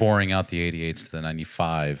they were boring out the 88s to the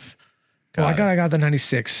 95. Well, I got the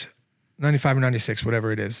 96, 95 or 96,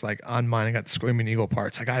 whatever it is. Like on mine, I got the Screaming Eagle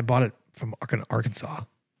parts. I bought it from Arkansas,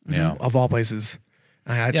 Yeah. of all places.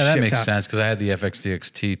 And I had Yeah, that shipped makes out. sense because I had the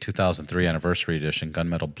FXDXT 2003 anniversary edition,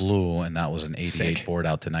 gunmetal blue, and that was an 88 Sick. board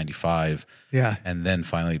out to 95. Yeah. And then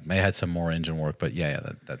finally, I had some more engine work, but yeah,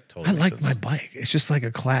 that totally I makes like sense. my bike. It's just like a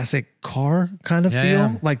classic car kind of Yeah, feel.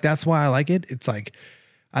 yeah. Like that's why I like it. It's like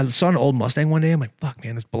I saw an old Mustang one day. I'm like, fuck,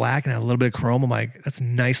 man, it's black and had a little bit of chrome. I'm like, that's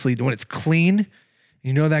nicely when it's clean.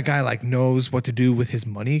 You know that guy like knows what to do with his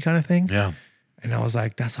money kind of thing. Yeah. And I was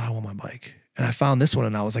like, that's how I want my bike. And I found this one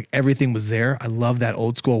and I was like, everything was there. I love that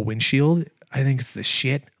old school windshield. I think it's the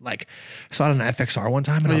shit. Like I saw it on an FXR one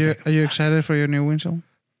time and I was like, Are you excited for your new windshield?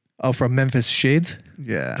 oh, from Memphis Shades?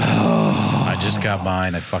 Yeah. I just got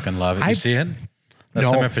mine. I fucking love it. You see it? That's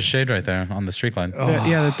No. the Memphis shade right there on the street line.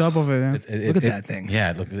 Yeah, the top of it. Yeah. Look at that thing.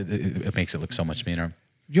 Yeah, look, it makes it look so much meaner.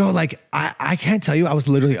 Yo, like I can't tell you, I was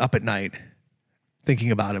literally up at night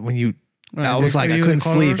thinking about it when you I was like, I couldn't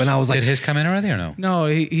sleep, and I was like, did his come in already or no? No,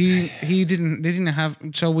 he didn't. They didn't have.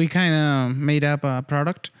 So we kind of made up a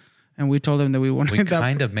product, and we told them that we wanted. We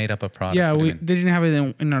kind of made up a product. Yeah, they didn't have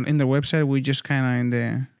it in their website. We just kind of in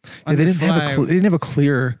the. Yeah, they didn't have a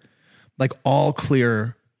clear, like all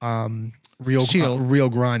clear, Rio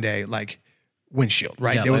Grande like windshield,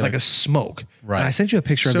 right? Yeah, there was like a smoke. Right. And I sent you a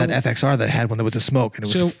picture of that FXR that had when there was a smoke, and it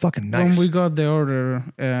was fucking nice. When we got the order,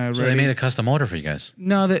 so they made a custom order for you guys.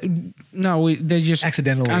 No, they just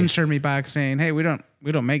accidentally answered me back saying, "Hey, we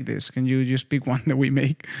don't make this. Can you just pick one that we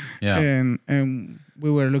make?" Yeah. And we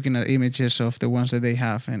were looking at images of the ones that they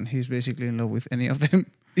have, and he's basically in love with any of them.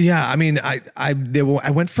 Yeah, I mean, I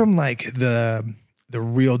went from like the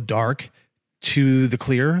real dark to the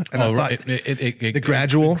clear, and I thought the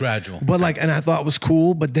gradual, but like, and I thought it was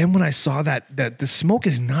cool. But then when I saw that the smoke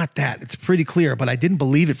is not that, it's pretty clear. But I didn't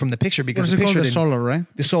believe it from the picture because the picture the solar, right?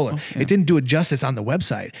 The solar, it didn't do it justice on the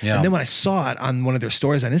website. Yeah. And then when I saw it on one of their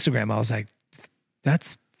stories on Instagram, I was like,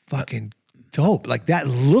 that's fucking dope. Like that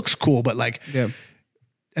looks cool, but like, yeah.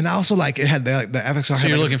 And I also like it had the FXR. So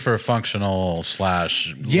you're looking for a functional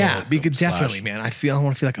slash. Yeah, because definitely, man. I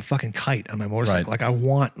want to feel like a fucking kite on my motorcycle. Right. Like I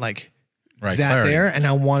want like that clarity. there, and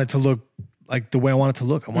I want it to look like the way I want it to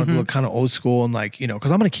look. I want it to look kind of old school and like, you know,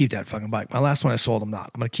 because I'm gonna keep that fucking bike. My last one I sold, I'm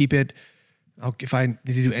not. I'm gonna keep it. If I need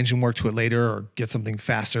to do engine work to it later or get something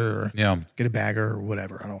faster or get a bagger or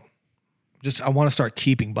whatever, I want to start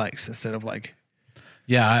keeping bikes instead of like.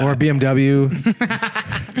 Yeah, or a BMW.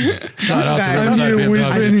 Shout out to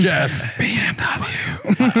BMW. Jeff.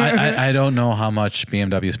 BMW. I don't know how much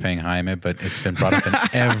BMW is paying Jaime, but it's been brought up in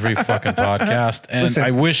every fucking podcast, and listen,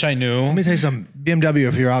 I wish I knew. Let me tell you something. BMW,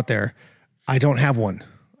 if you're out there, I don't have one.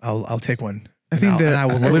 I'll take one. I think that I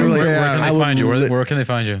will literally. Where can they find you? Where can they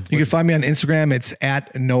find you? You can find me on Instagram. It's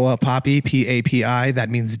at Noah Papi, Papi. That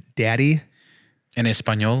means daddy. En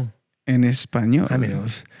español. En español. I mean, it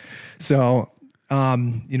was so.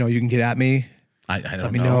 You know, you can get at me. I don't know.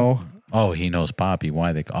 Let me know. Oh, he knows Poppy.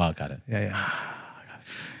 Why they? Oh, got it. Yeah.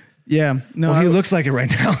 Yeah. No, well, he looks like it right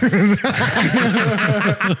now.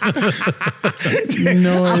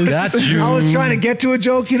 No, that's you. I was trying to get to a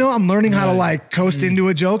joke. You know, I'm learning how to like coast into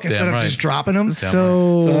a joke instead of just dropping them.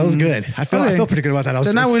 So that was good. I feel pretty good about that. I was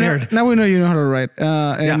scared. Now we know you know how to write.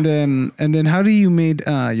 And then how do you meet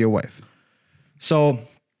your wife? So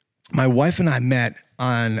my wife and I met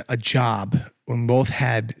on a job when we both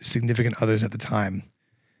had significant others at the time.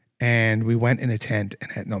 And we went in a tent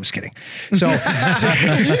and had, no, I'm just kidding. So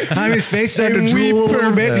his face started to drool a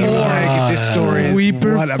little bit. He was like, this story is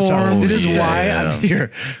what I'm talking about. This is why I'm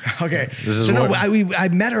here. Okay. I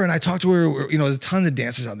met her and I talked to her, you know, there's tons of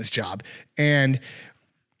dancers on this job. And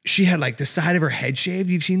she had like the side of her head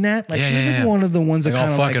shaved. You've seen that? Like she's like one of the ones that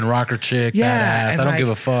kind of fucking rocker chick. Yeah. Badass. I don't give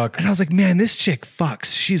a fuck. And I was like, man, this chick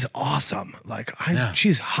fucks. She's awesome. Like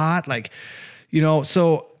she's hot. Like, you know,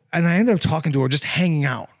 so, and I ended up talking to her, just hanging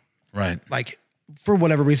out. Right. Like for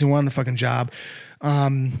whatever reason, we're on the fucking job.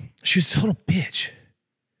 She was a total bitch.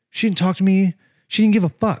 She didn't talk to me. She didn't give a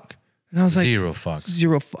fuck. And I was like, zero fucks.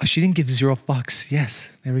 She didn't give 0 fucks. Yes.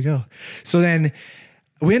 There we go. So then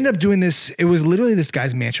we ended up doing this. It was literally this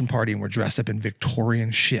guy's mansion party, and we're dressed up in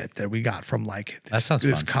Victorian shit that we got from like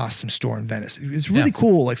this costume store in Venice. It was really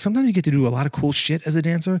cool. Like sometimes you get to do a lot of cool shit as a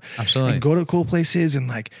dancer. Absolutely. And go to cool places and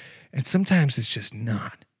like, and sometimes it's just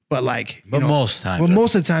not. But like, most times. Well,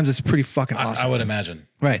 most of the times it's pretty fucking awesome. I would imagine.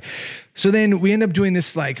 Right. So then we end up doing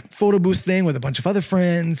this like photo booth thing with a bunch of other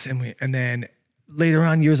friends, and then later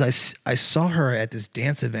on years I saw her at this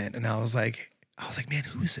dance event, and I was like, man,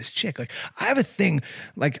 who is this chick? Like, I have a thing,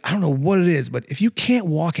 like I don't know what it is, but if you can't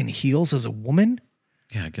walk in heels as a woman,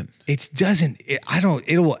 I don't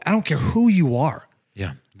care who you are.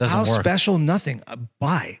 Yeah, doesn't how work. special, nothing.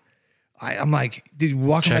 Bye. I'm like, did you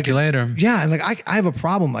walk? Check you later. Yeah, and like I have a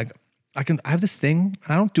problem. Like I have this thing.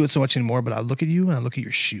 I don't do it so much anymore, but I look at you and I look at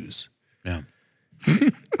your shoes. Yeah,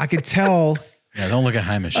 I could tell. Yeah, don't look at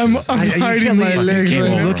Jaime's shoes. I'm hiding my legs. You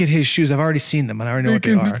can't even look at his shoes. I've already seen them, and I already know what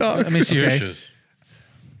they are. Let me see your shoes.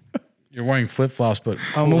 You're wearing flip flops, but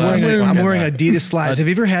I'm wearing Adidas slides. Have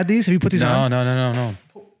you ever had these? Have you put these on? No.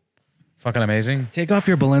 Fucking amazing. Take off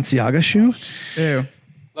your Balenciaga shoe. Ew.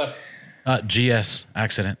 Look. GS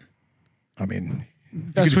accident. I mean,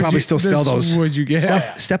 you could probably still sell those. What you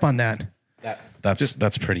get? Step on that.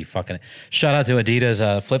 That's pretty fucking. Shout out to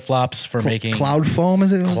Adidas flip flops for making Cloud Foam.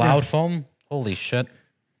 Is it Cloud Foam? Holy shit!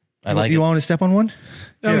 I like it. You want to step on one?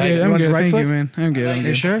 I'm good. I'm good. Thank you, man. I'm good.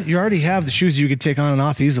 You sure? You already have the shoes you could take on and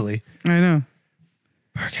off easily. I know.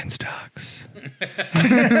 Birkenstocks.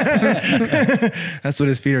 That's what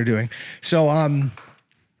his feet are doing. So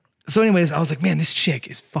So anyways, I was like, man, this chick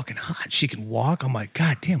is fucking hot. She can walk. I'm like,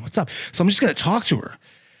 God damn, what's up? So I'm just going to talk to her.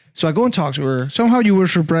 So I go and talk to her. Somehow you were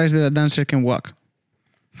surprised that a dancer can walk.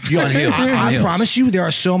 Yo, On heels, on I heels. promise you, there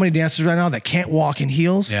are so many dancers right now that can't walk in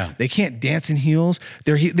heels. Yeah. They can't dance in heels.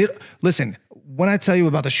 Listen, when I tell you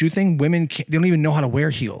about the shoe thing, women they don't even know how to wear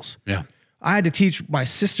heels. Yeah. I had to teach my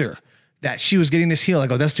sister that she was getting this heel. I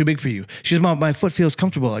go, that's too big for you. She's my foot feels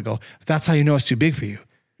comfortable. I go, that's how you know it's too big for you.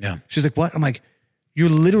 Yeah. She's like, what? I'm like, you're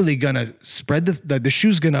literally gonna spread the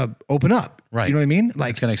shoe's gonna open up. Right. You know what I mean?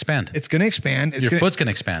 Like It's going to expand. it's gonna expand. It's Your gonna, foot's going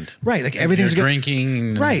to expand. right. Like everything's You're gonna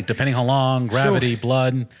drinking, Right. depending how long, gravity,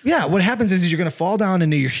 blood. Yeah, what happens is you're going to fall down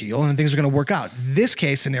into your heel and things are going to work out. This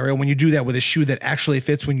case scenario, when you do that with a shoe that actually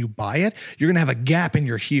fits when you buy it, you're going to have a gap in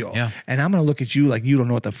your heel. Yeah. And I'm going to look at you like you don't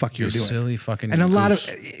know what the fuck you're doing. Silly fucking And a lot of,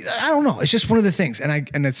 goose. I don't know. It's just one of the things.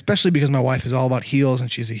 And especially because my wife is all about heels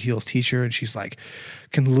and she's a heels teacher and she's like,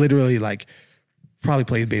 can literally like probably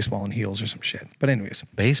play baseball in heels or some shit. But anyways,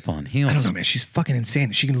 Baseball and heels. I don't know, man. She's fucking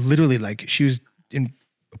insane. She can literally like, she was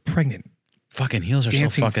pregnant. Fucking heels are so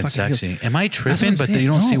Dancing fucking fucking sexy. heels. Am I what tripping? I'm But saying. you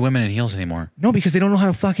don't see No. women in heels anymore. No, because they don't know how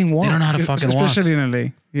to fucking walk. They don't know how to fucking walk. Especially in LA.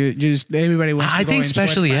 You just everybody wants to I go think in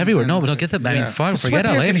especially sweatpants everywhere. and- No, but don't get that. I mean, fuck, forget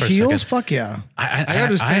Sweatpants LA and for a heels? second. Fuck yeah. I go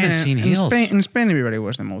to Spain. I haven't seen heels. In Spain, everybody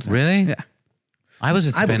wears them all the time. Really? Yeah. I was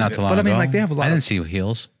at I Spain believe not it, too long but I mean, ago. like, they have a lot I of- didn't see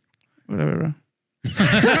heels. Whatever, bro.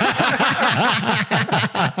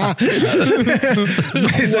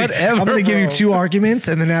 It's like, Whatever, I'm gonna give you bro. 2 arguments,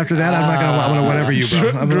 and then after that, I'm gonna whatever you, bro.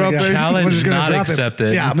 I'm drop gonna, it. Challenge I'm just gonna not drop accepted.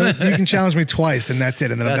 It. Yeah, you can challenge me twice, and that's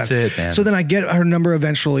it. And then That's I'm done. it, man. So then I get her number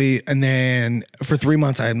eventually, and then for 3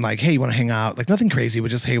 months, I'm like, hey, you want to hang out? Like nothing crazy, but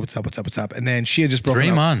just hey, what's up? And then she had just broken 3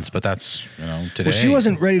 up. months, but that's today. Well, she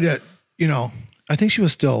wasn't ready to, I think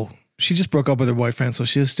she just broke up with her boyfriend, so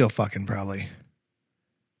she was still fucking probably.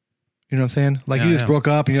 You know what I'm saying? Like Yeah, you just yeah. broke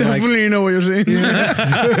up and you're like, Definitely know what you're saying.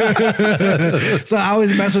 so I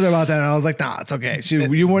always mess with her about that. And I was like, nah, it's okay.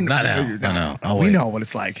 You weren't. Not now. No. I'll We wait. know what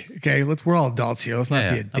it's like. Okay. We're all adults here. Let's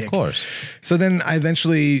not be a dick. Of course. So then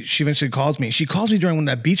she eventually calls me. She calls me during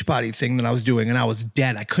that beach body thing that I was doing and I was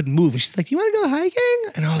dead. I couldn't move. And she's like, you want to go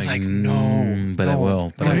hiking? And I was like, no. but I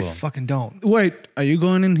will, but no, I will. fucking don't. Wait, are you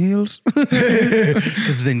going in heels?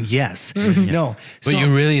 Because then yes. No. But So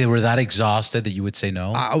you really were that exhausted that you would say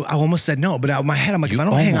no? I almost said no, but out of my head, I'm like, You if I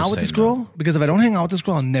don't hang out almost with this say girl, no. because if I don't hang out with this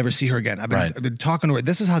girl, I'll never see her again. I've been talking to her.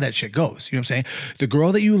 This is how that shit goes. You know what I'm saying? The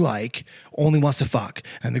girl that you like only wants to fuck,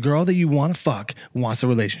 and the girl that you want to fuck wants a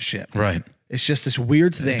relationship. Right. It's just this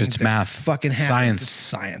weird thing. It's that math. fucking happens. Science. It's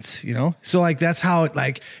science, you know? So like, that's how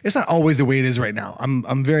it's not always the way it is right now.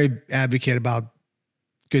 I'm very advocate about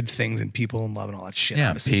good things and people and love and all that shit. Yeah,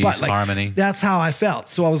 obviously. peace, But harmony. that's how I felt.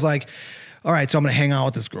 So I was like, all right, so I'm going to hang out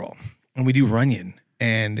with this girl and we do Runyon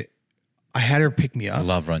and I had her pick me I up.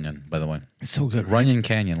 love Runyon, by the way. It's so good. Right? Runyon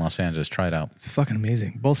Canyon, Los Angeles. Try it out. It's fucking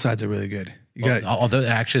amazing. Both sides are really good. You got.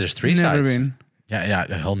 Actually, there's 3 Never sides. been. Yeah,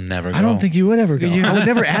 he'll never go. I don't think you would ever go. I would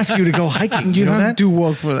never ask you to go hiking. You know have that? to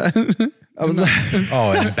walk for that. I was like,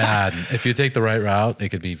 Oh, and bad. If you take the right route, it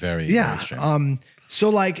could be very, very yeah. extreme. So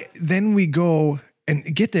like, then we go and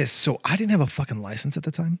get this. So I didn't have a fucking license at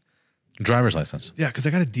the time. Driver's license. Yeah, because I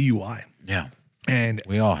got a DUI. Yeah. And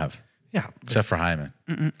We all have. yeah, Except for Hyman.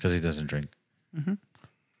 Because he doesn't drink.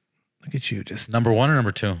 look at you. Just Number 1 or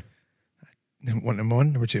number 2? number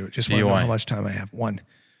one, number 2. Just want to know DUI. how much time I have. One.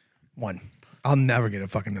 I'll never get a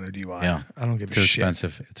fucking another DUI. Yeah. I don't give Too a shit.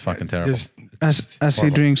 expensive. It's fucking terrible. Just- As he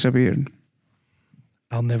drinks a beer.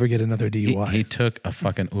 I'll never get another DUI. He took a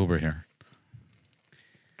fucking Uber here.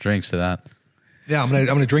 Drinks to that. yeah, I'm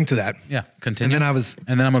gonna drink to that. Yeah, continue. And then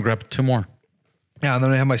And then I'm going to grab 2 more. Yeah, and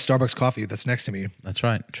then I have my Starbucks coffee that's next to me. That's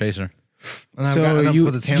right. Chaser. And So I'll you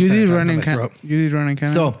put this hand did sanitizer run down in my throat. You did run in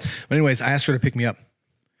Canada. So, but anyways, I asked her to pick me up.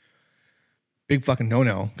 Big fucking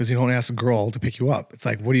no-no, because you don't ask a girl to pick you up. It's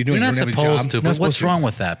like, what are you doing? You're not You don't have a supposed job? to, Not but supposed what's to. wrong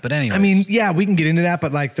with that? But anyway. I mean, yeah, we can get into that,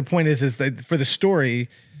 but like the point is that for the story,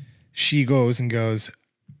 she goes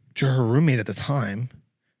to her roommate at the time.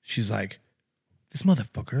 She's like, this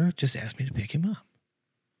motherfucker just asked me to pick him up.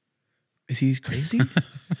 Is he crazy?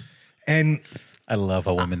 And I love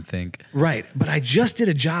how women think. right, but I just did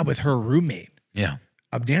a job with her roommate, Yeah.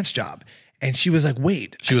 a dance job, and she was like,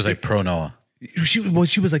 wait. She was like pro Noah. She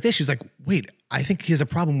was like this. She was like, wait, I think he has a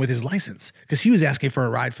problem with his license because he was asking for a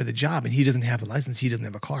ride for the job and he doesn't have a license. He doesn't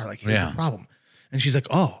have a car. Like, he has a problem. And she's like,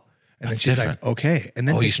 oh. And That's then she's different. like, okay. And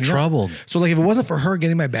then Oh, he's picks me up. troubled. So like, if it wasn't for her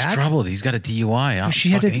getting my He's bag, troubled. He's got a DUI. Oh, she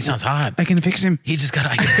had to- he sounds hot. I can fix him. He just got.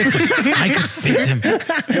 I could fix him. I could fix him.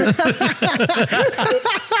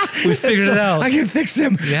 We figured it out. I can fix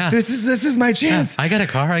him. Yeah. This is my Yeah, chance. I got a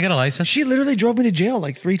car. I got a license. She literally drove me to jail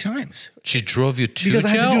like 3 times she drove you to because I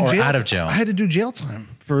had jail to do or jail out of jail? I had to do jail time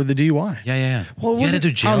for the DUI. Yeah. Well, you had to do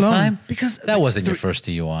jail time? Because that wasn't your first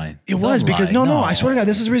DUI. It was because no, I swear to God,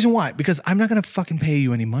 this is the reason why. Because I'm not gonna fucking pay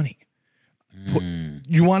you any money.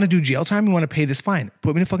 You want to do jail time? You want to pay this fine?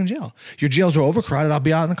 Put me in fucking jail. Your jails are overcrowded. I'll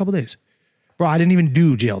be out in a couple days, bro. I didn't even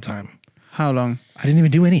do jail time. How long? I didn't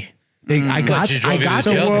even do any. She drove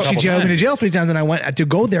me to jail 3 times, and I went to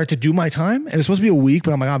go there to do my time. And it was supposed to be a week,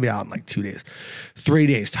 but I'm like, I'll be out in like 2 days, 3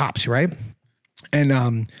 days tops, right?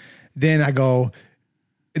 And then I go.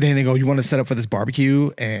 Then they go, you want to set up for this barbecue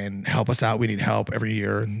and help us out? We need help every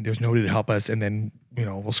year, and there's nobody to help us. And then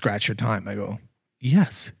we'll scratch your time. I go,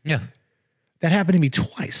 yes, yeah. That happened to me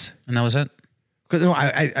twice. And that was it? Because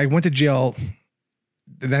I went to jail.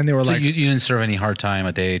 Then they were so like... you didn't serve any hard time,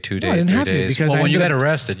 a day, 2 days, 3 days? Because when you got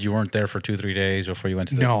arrested, you weren't there for 2-3 days before you went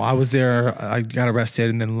to the... No, I was there. I got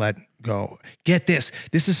arrested and then let go. Get this.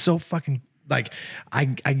 This is so fucking... Like, I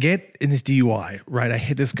get in this DUI, right? I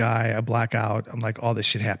hit this guy, I black out. I'm like, all this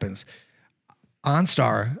shit happens.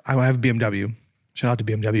 OnStar, I have a BMW. Shout out to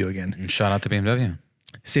BMW again. And shout out to BMW.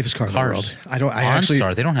 Safest car in the world.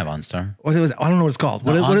 OnStar. They don't have OnStar. I don't know what it's called.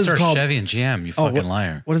 What is it called? Chevy and GM. You fucking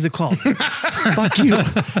liar. What is it called? Fuck you.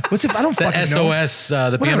 What's it? I don't fucking know. SOS.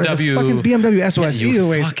 The BMW. The fucking BMW SOS. Either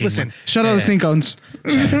way, listen. Shout out to Sync Cones.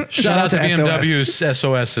 Shout out to BMW's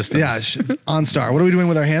SOS systems. Yeah. OnStar. What are we doing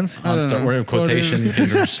with our hands? OnStar. We're in quotation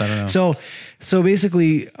fingers. I don't know. So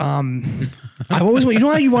basically, I've always you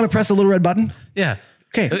know how you want to press a little red button? Yeah.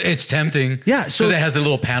 Okay. It's tempting. Yeah. So it has the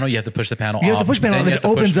little panel. You have to push the panel off. You have to push the panel, and then it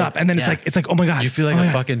opens up, and then it's like, oh my God. You feel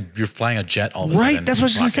like you're flying a jet all of a sudden. Right. That's what I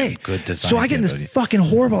was going to say. Good design. So I get in this fucking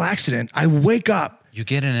horrible accident. I wake up. You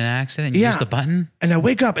get in an accident? You use the button? And I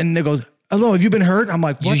wake up, and they go, hello, have you been hurt? I'm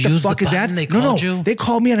like, what the fuck is that? They called you? They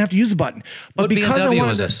called me and I have to use the button. But because I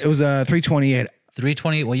wanted this? It was a 328.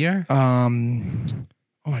 328 what year? Oh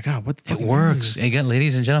my God. What the fuck? It works. Again,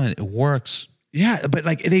 ladies and gentlemen, it works. Yeah, but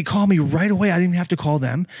like they call me right away. I didn't have to call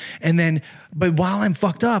them. And then, but while I'm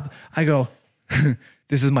fucked up, I go,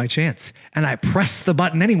 this is my chance. And I press the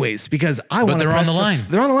button anyways because I want to press on the line.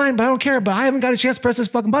 They're on the line, but I don't care. But I haven't got a chance to press this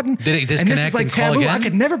fucking button. Did it disconnect and this is like taboo. I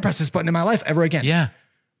could never press this button in my life ever again. Yeah.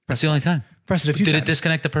 That's the only time. Press it a few times. Did it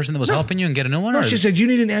disconnect the person that was helping you and get a new one? No, she said, do you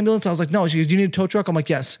need an ambulance? I was like, no. She goes, do you need a tow truck? I'm like,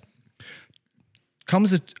 yes.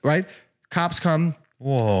 Right? Cops come.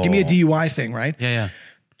 Whoa. Give me a DUI thing, right? Yeah.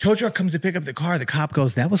 Tow truck comes to pick up the car. The cop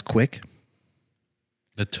goes, that was quick.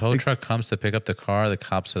 The tow truck comes to pick up the car. The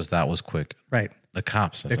cop says that was quick. Right. The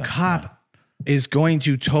cop says that. The cop is going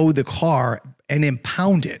to tow the car and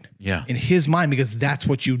impound it. Yeah. In his mind, because that's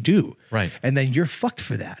what you do. Right. And then you're fucked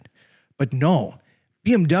for that. But no,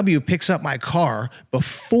 BMW picks up my car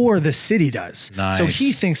before the city does. Nice. So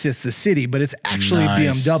he thinks it's the city, but it's actually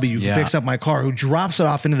BMW who picks up my car, who drops it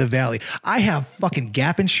off into the valley. I have fucking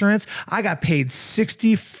gap insurance. I got paid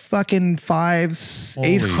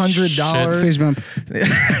 $800 Face bump.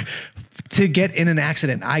 to get in an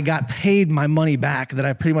accident. I got paid my money back that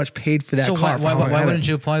I pretty much paid for that car. Why wouldn't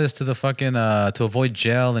you apply this to the fucking to avoid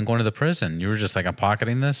jail and going to the prison? You were just like, I'm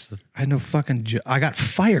pocketing this. I had no fucking. I got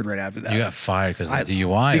fired right after that. You got fired because of the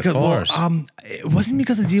DUI, of course. Well, it wasn't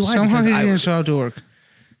because of DUI. Somehow he didn't show up to work.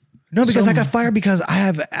 No, because I got fired because I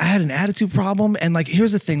had an attitude problem, and like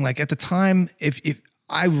here's the thing: like at the time, if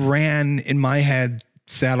I ran in my head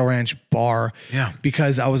Saddle Ranch bar,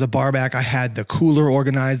 because I was a bar back, I had the cooler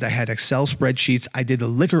organized, I had Excel spreadsheets, I did the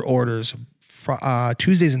liquor orders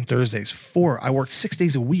Tuesdays and Thursdays. I worked 6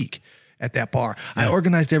 days a week at that bar. I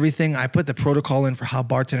organized everything. I put the protocol in for how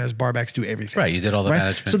bartenders, barbacks do everything. Right, you did all the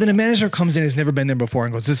management. So then a manager comes in who's never been there before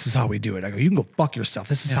and goes, this is how we do it. I go, you can go fuck yourself.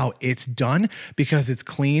 This is how it's done because it's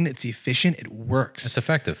clean, it's efficient, it works. It's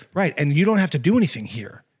effective. Right, and you don't have to do anything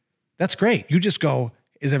here. That's great. You just go,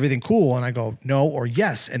 is everything cool? And I go, no or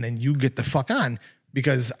yes, and then you get the fuck on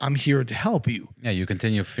because I'm here to help you. Yeah, you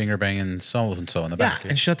continue finger banging so and so in the back.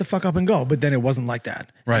 Yeah, and shut the fuck up and go. But then it wasn't like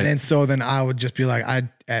that. Right. And then I would just be like,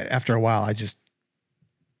 after a while, I'm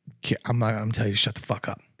not gonna tell you to shut the fuck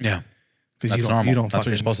up. Yeah. Because that's normal. That's what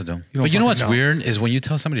you're supposed to do. But you know what's weird is when you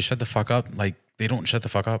tell somebody to shut the fuck up, like they don't shut the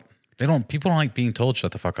fuck up. People don't like being told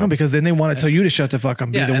shut the fuck up. No, because then they want to tell you to shut the fuck up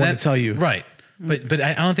and be the one to tell you. Right. But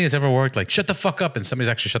I don't think it's ever worked like shut the fuck up and somebody's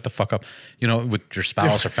actually shut the fuck up, with your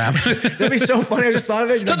spouse or family. That'd be so funny. I just thought of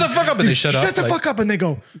it. Shut the fuck up and they shut up. Shut the fuck up and they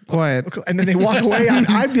go quiet. And then they walk away.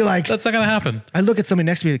 I'd be like, that's not going to happen. I look at somebody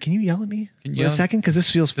next to me. Can you yell at me for a second? Because this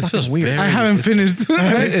feels fucking weird. I haven't finished.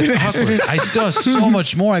 It's awkward. I still have so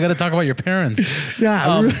much more. I got to talk about your parents.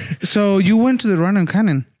 Yeah. So you went to the Run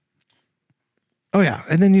Canyon. Oh yeah,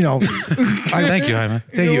 and then thank you, Jaime.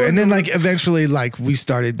 Thank you. And then eventually we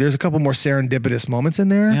started. There's a couple more serendipitous moments in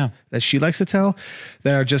there that she likes to tell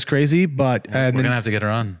that are just crazy. But we're gonna have to get her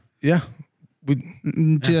on. Yeah,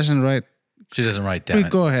 She doesn't write. She doesn't write down.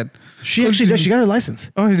 Wait, go ahead. She actually does. She got her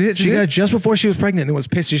license. Oh, you did? She got it just before she was pregnant and was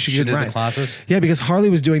pissed she She couldn't did ride. the classes. Yeah, because Harley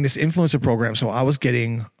was doing this influencer program, so I was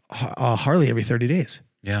getting Harley every 30 days.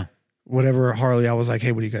 Yeah. Whatever Harley, I was like,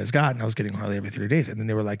 hey, what do you guys got? And I was getting Harley every 30 days. And then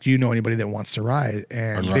they were like, do you know anybody that wants to ride?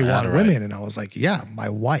 And they want women. And I was like, yeah, my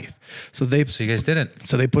wife. So you guys did it.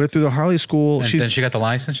 So they put it through the Harley school. And then she got the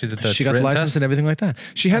license. She got the license test? and everything like that.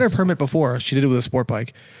 She had her permit before. She did it with a sport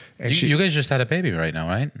bike. And You guys just had a baby right now,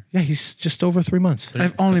 right? yeah, he's just over 3 months.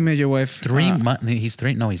 I've only met your wife. 3 months. He's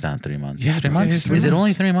 3. No, he's not 3 months. Yeah, He's 3 bro, months. he's 3 Is it months.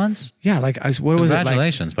 only 3 months? Yeah, like what was it?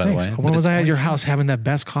 Congratulations, by the way. When But was it's I at only your house having the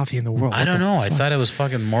best coffee in the world? I don't know. I thought it was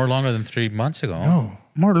fucking more longer than 3 months ago. No,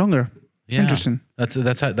 More longer. Yeah. Interesting.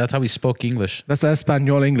 That's how we spoke English. that's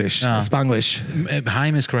Espanol English. No. Spanglish.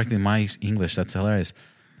 Jaime is correcting my English. That's hilarious.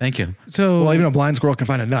 Thank you. So, Well, even a blind squirrel can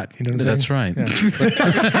find a nut. You know what I'm That's saying? right.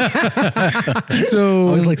 I so,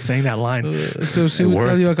 always like saying that line. so she will tell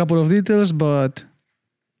worked. you a couple of details, but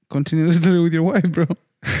continue the story with your wife, bro.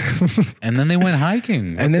 And then they went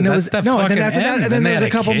hiking. And then there was That's the no. And then fucking after that, end. and then there was they a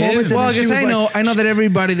had couple kid. moments. And Well, I then she guess was I know that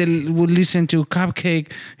everybody that would listen to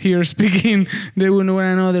Cupcake here speaking, they would want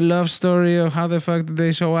to know the love story of how the fuck did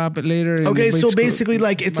they show up later. in Okay, the so beach basically, club.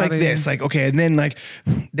 like it's like this, like okay, and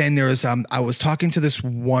then there was I was talking to this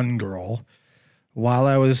one girl while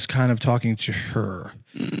I was kind of talking to her,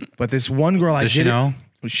 but this one girl I Does she know?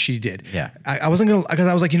 She did. Yeah. I wasn't gonna because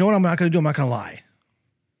I was like, you know what, I'm not gonna do. I'm not gonna lie.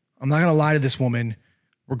 I'm not gonna lie to this woman,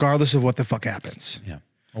 regardless of what the fuck happens. Yeah.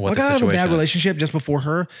 I got out of a bad relationship just before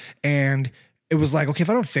her, and it was like, okay, if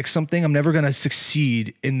I don't fix something, I'm never gonna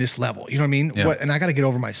succeed in this level. You know what I mean? Yeah. And I got to get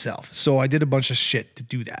over myself. So I did a bunch of shit to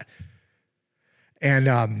do that.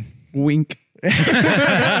 And Wink. Good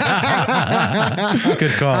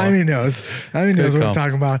call. I mean knows what I'm call.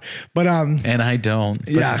 talking about. But and I don't.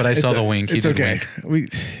 But, yeah, but I saw the wink. He It's did okay.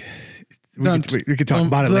 wink. We could talk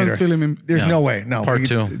about it don't later. film him. There's No. no way. No. Part we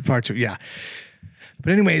could- two. Part two. Yeah.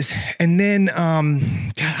 But anyways, and then God,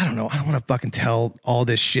 I don't know. I don't want to fucking tell all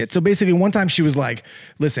this shit. So basically, one time she was like,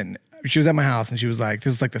 "Listen," she was at my house and she was like,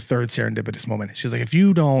 "This is like the third serendipitous moment." She was like, "If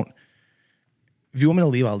you want me to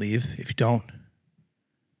leave, I'll leave. If you don't,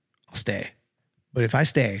 I'll stay. But if I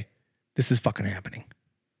stay, this is fucking happening."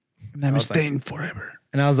 And I'm was like- staying forever.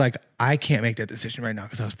 And I was like, I can't make that decision right now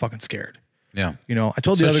because I was fucking scared. Yeah. You know, I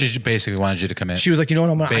told the So other. she basically wanted you to commit. She was like, you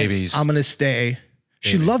know what? Babies. I'm gonna stay.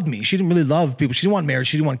 She loved me. She didn't really love people. She didn't want marriage.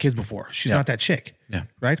 She didn't want kids before. She's Yeah. not that chick. Yeah.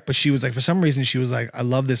 Right. But she was like, for some reason, she was like, I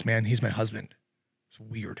love this man. He's my husband. It's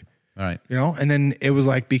weird. All right. You know? And then it was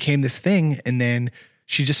like, became this thing. And then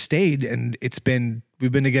she just stayed. And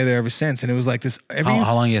we've been together ever since. And it was like this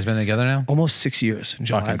How long you guys been together now? almost 6 years in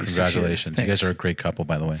July. Fucking it'll be 6 years. congratulations. You guys are a great couple,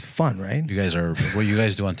 by the way. It's fun, right? You guys are, what you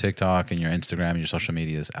guys do on TikTok and your Instagram and your social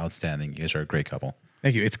media is outstanding. You guys are a great couple.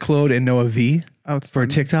 Thank you. It's Claude and Noah V for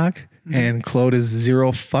TikTok. And Claude is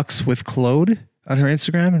 0 fucks with Claude on her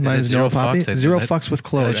Instagram. And mine it is zero Noah Poppy. fucks? 0 fucks with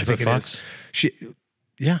Claude. I Did you think put it fucks? is. She,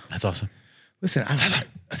 yeah. That's awesome. Listen,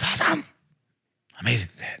 that's awesome. Amazing.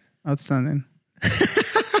 Outstanding.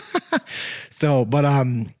 So, but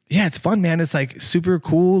yeah, it's fun, man. It's like super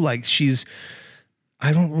cool. Like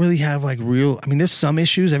I don't really have like there's some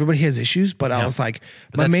issues. Everybody has issues, but I was like,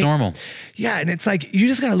 But that's normal. Yeah, and it's like you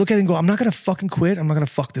just gotta look at it and go, I'm not gonna fucking quit. I'm not gonna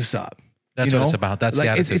fuck this up. That's You what it's know? about. That's like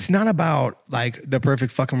the attitude. it's not about like the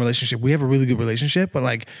perfect fucking relationship. We have a really good relationship, but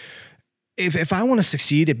like if I want to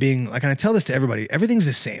succeed at being like, and I tell this to everybody, everything's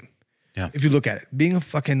the same. Yeah. If you look at it, being a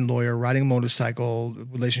fucking lawyer, riding a motorcycle,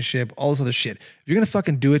 relationship, all this other shit. If you're gonna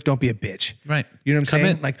fucking do it, don't be a bitch. Right. You know what I'm saying?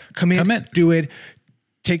 Commit. Like commit, do it.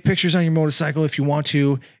 Take pictures on your motorcycle if you want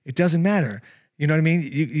to. It doesn't matter. You know what I mean?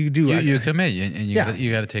 You do. You commit, and you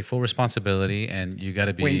Yeah. got to take full responsibility, and you got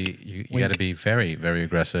to be Wink. you got to be very, very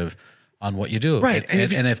aggressive on what you do. Right.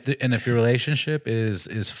 And if your relationship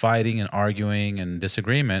is fighting and arguing and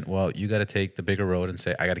disagreement, well, you got to take the bigger road and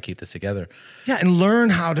say, I got to keep this together. Yeah, and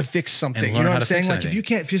learn how to fix something. And You learn know how what I'm to saying? fix Like if anything. you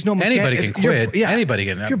can't, if there's no Anybody mechanic, can quit. Anybody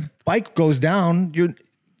can. If your bike goes down, you're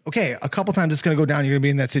okay. A couple times it's going to go down. You're going to be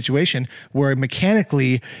in that situation where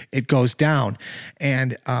mechanically it goes down,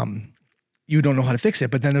 and you don't know how to fix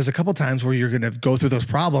it. But then there's a couple times where you're going to go through those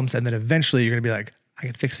problems, and then eventually you're going to be like, I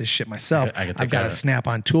can fix this shit myself. I can take I've got care a of it.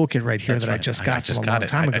 Snap-on toolkit right here That's that I right. just got from a got long it.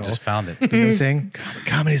 time ago. I just found it. You know what I'm saying?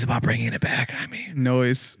 Comedy's about bringing it back. I mean,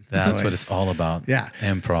 Noise. That's what Nice. it's all about. Yeah.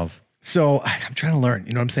 Improv. so I'm trying to learn.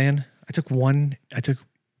 You know what I'm saying? I took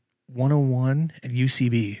 101 at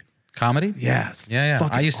UCB. Comedy? Yeah. It's Yeah.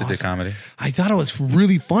 fucking I used to do awesome. comedy. I thought it was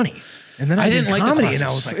really funny. And then I didn't did like the comedy and I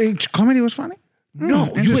classes. was like, Comedy was funny? no,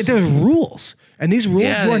 interesting. there's rules. And these rules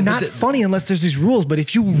Yeah, are but not funny unless there's these rules. But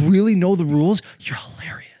if you really know the rules, you're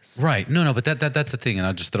hilarious. Right. No, but that's the thing. And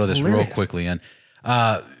I'll just throw this Hilarious. real quickly in.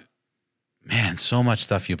 Man, so much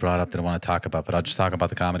stuff you brought up that I want to talk about, but I'll just talk about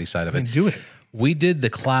the comedy side of it. Do it. We did the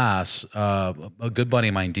class. A good buddy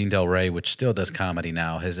of mine, Dean Del Rey, which still does comedy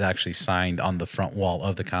now, has actually signed on the front wall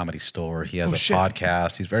of the Comedy Store. He has a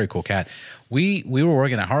podcast. He's a very cool cat. We were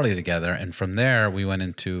working at Harley together, and from there we went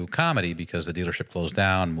into comedy because the dealership closed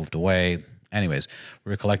down, moved away. Anyways, we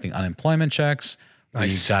were collecting unemployment checks.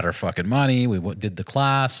 Nice. We got our fucking money. We did the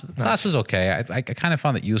class. The class was okay. I kind of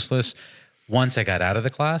found it useless once I got out of the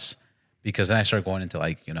class, because then I started going into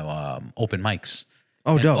open mics.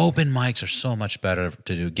 Oh, dope. Open mics are so much better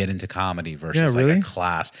to get into comedy versus really? like a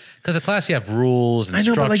class. Because a class, you have rules and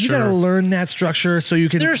structure. But like you got to learn that structure so you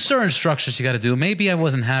can. There's certain structures you got to do. Maybe I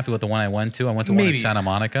wasn't happy with the one I went to. I went to one in Santa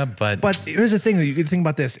Monica, but here's the thing that you can think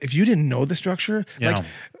about this. If you didn't know the structure,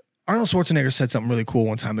 Arnold Schwarzenegger said something really cool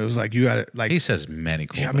one time. It was like, you got to he says many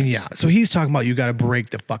cool things. I mean, So he's talking about you got to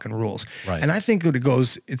break the fucking rules. Right. And I think that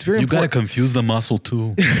it's very important. You got to confuse the muscle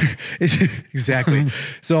too. Exactly.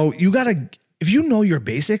 So you got to, if you know your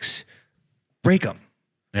basics, break them.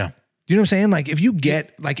 Yeah. You know what I'm saying? Like if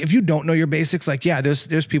you don't know your basics,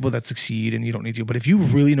 there's people that succeed and you don't need to, but if you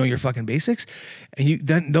really know your fucking basics, and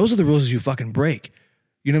then those are the rules you fucking break.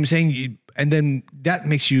 You know what I'm saying? And then that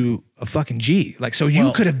makes you a fucking G. Like, so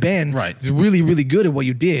you could have been really, really good at what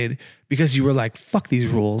you did because you were like, fuck these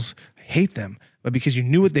rules, I hate them. But because you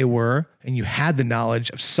knew what they were and you had the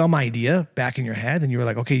knowledge of some idea back in your head, and you were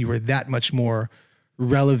like, okay, you were that much more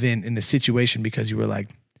relevant in the situation because you were like,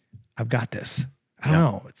 I've got this. I don't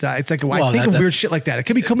know. It's like, I think of weird shit like that. It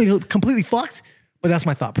could be completely fucked, but that's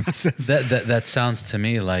my thought process. That sounds to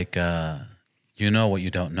me like, you know what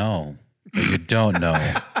you don't know. But you don't know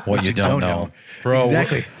what you don't know. Bro,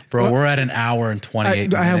 exactly. Bro, we're at an hour and 28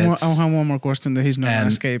 minutes. I have one more question that he's not going to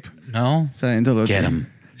escape. No? Scientology. Get him.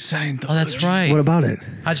 Scientology. Oh, that's right. What about it?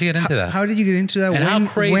 How'd you get into that? How did you get into that? And how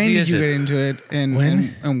crazy when is did you it? get into it?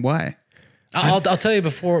 And why? I'll tell you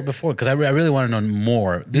before because I really want to know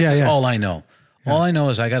more. This is all I know. Yeah. All I know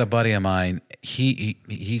is I got a buddy of mine.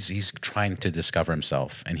 He's trying to discover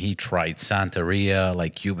himself, and he tried Santeria,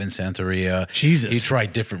 like Cuban Santeria. Jesus. He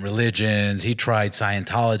tried different religions. He tried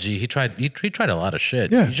Scientology. He tried a lot of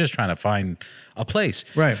shit. Yeah. He's just trying to find a place.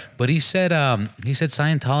 Right. But he said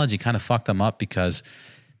Scientology kind of fucked him up because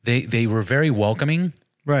they were very welcoming.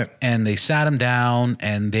 Right. And they sat him down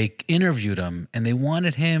and they interviewed him, and they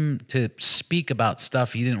wanted him to speak about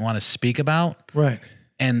stuff he didn't want to speak about. Right.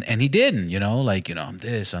 And he didn't, I'm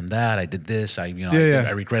this, I'm that, I did this, I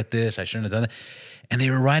regret this, I shouldn't have done that. And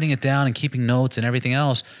they were writing it down and keeping notes and everything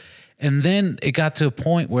else. And then it got to a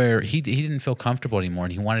point where he didn't feel comfortable anymore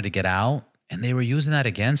and he wanted to get out, and they were using that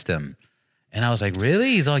against him. And I was like,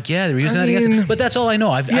 really? He's like, yeah, they were using that against him. But that's all I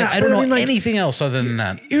know. I don't know anything else other than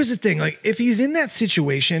that. Here's the thing. Like, if he's in that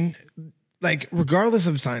situation, like, regardless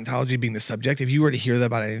of Scientology being the subject, if you were to hear that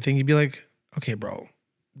about anything, you'd be like, okay, bro,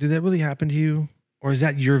 did that really happen to you? Or is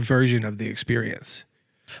that your version of the experience?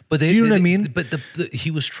 But you know what I mean? But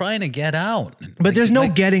he was trying to get out. But there's no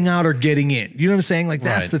getting out or getting in. You know what I'm saying? Like,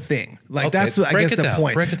 that's the thing. Like, that's what, I guess the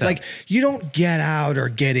point. Like, you don't get out or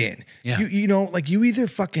get in. Yeah. You either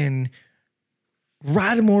fucking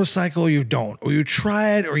ride a motorcycle or you don't. Or you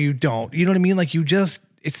try it or you don't. You know what I mean? Like,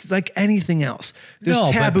 it's like anything else. There's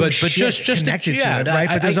taboo shit connected to it, right?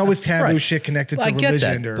 But there's always taboo shit connected to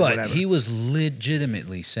religion or whatever. But he was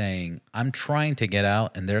legitimately saying, I'm trying to get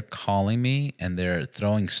out, and they're calling me, and they're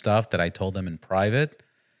throwing stuff that I told them in private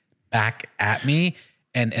back at me,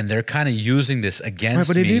 and they're kind of using this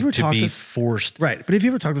against me to be forced. Right. But if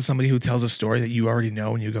you ever talk to somebody who tells a story that you already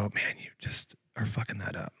know, and you go, man, you just are fucking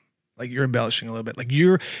that up. Like, you're embellishing a little bit. Like,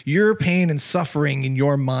 your pain and suffering in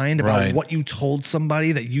your mind about what you told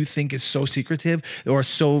somebody that you think is so secretive or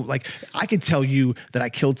so, like, I could tell you that I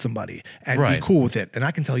killed somebody and be cool with it. And I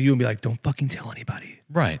can tell you and be like, don't fucking tell anybody.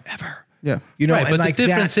 Right. Ever. Yeah. But like the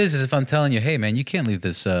difference is if I'm telling you, hey man, you can't leave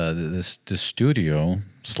this this studio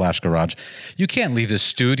 / garage. You can't leave this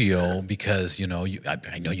studio because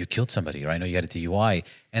I know you killed somebody, or I know you had a DUI,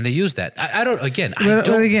 and they use that. I don't. Again, I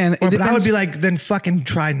don't. But I would be like, then fucking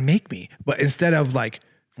try and make me. But instead of like,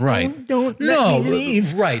 don't let me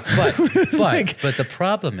leave. Right. But but the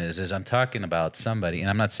problem is I'm talking about somebody, and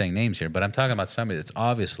I'm not saying names here, but I'm talking about somebody that's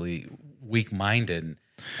obviously weak-minded.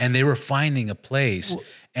 And they were finding a place,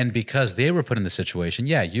 And because they were put in the situation,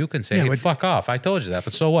 you can say, hey, fuck off. I told you that,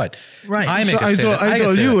 but so what? Right. I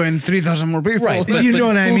told you and 3,000 more people. Right. But you know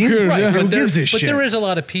what I mean? Right. Who gives a shit? But there is a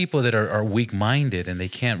lot of people that are weak-minded and they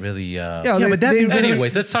can't really... but that means...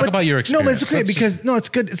 Anyways, let's talk about your experience. No, but it's okay because... No, it's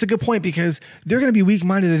good. It's a good point because they're going to be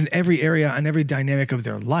weak-minded in every area and every dynamic of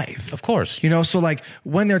their life. Of course. You know, so like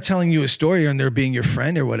when they're telling you a story and they're being your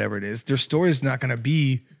friend or whatever it is, their story is not going to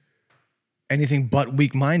be anything but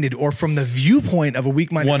weak-minded or from the viewpoint of a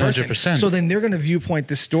weak-minded 100%. person. So then they're going to viewpoint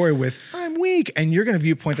this story with, I'm weak. And you're going to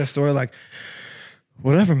viewpoint that story like,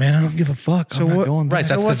 whatever, man, I don't give a fuck. So I'm not going back. Right,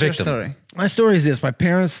 that's the what's your victim. story? My story is this. My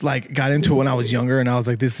parents like got into it when I was younger and I was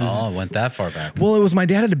like, this is... Oh, it went that far back. Well, it was my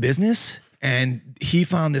dad had a business and he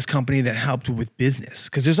found this company that helped with business.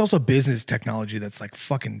 Because there's also business technology that's like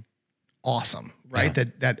fucking awesome, right? Yeah.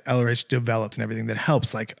 That LRH developed and everything that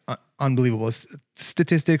helps like unbelievable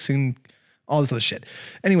statistics and all this other shit.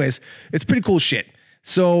 Anyways, it's pretty cool shit.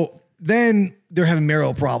 So then they're having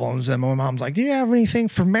marital problems and my mom's like, do you have anything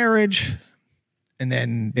for marriage? And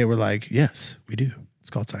then they were like, yes, we do. It's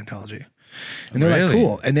called Scientology. And they're like,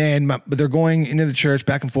 cool. And then but they're going into the church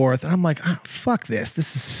back and forth. And I'm like, fuck this.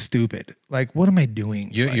 This is stupid. Like, what am I doing?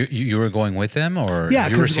 You were going with them or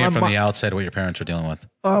you were seeing from the outside what your parents were dealing with?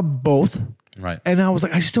 Both. Right. And I was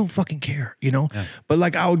like, I just don't fucking care, you know? Yeah. But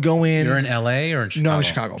like I would go in. You're in LA or in Chicago? No, in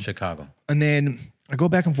Chicago. Chicago. And then I go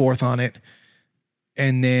back and forth on it.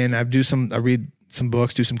 And then I read some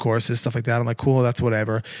books, do some courses, stuff like that. I'm like, cool, that's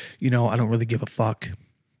whatever. You know, I don't really give a fuck.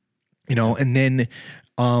 You know, and then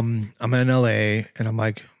I'm in LA and I'm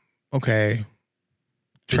like, okay.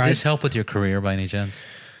 Did this help with your career by any chance?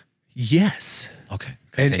 Yes. Okay.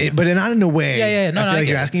 But not in a way. Yeah. No, I feel like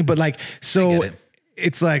you're asking, but like, so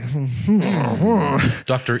it's like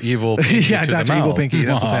Dr. Evil Pinky. Yeah, Dr. Evil Pinky.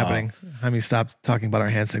 That's what's happening. I mean, stop talking about our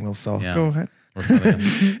hand signals. So go ahead.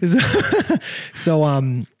 So,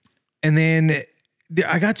 and then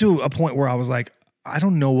I got to a point where I was like, I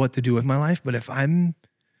don't know what to do with my life, but if I'm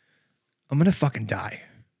going to fucking die.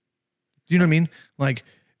 Do you know what I mean? Like,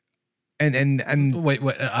 and wait,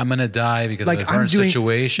 I'm going to die because like of the current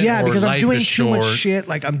situation? Yeah, or because I'm doing too short. much shit.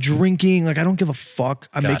 Like I'm drinking. Like I don't give a fuck.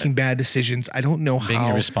 I'm making bad decisions. I don't know Being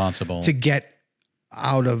how irresponsible. to get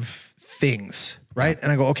out of things. Right.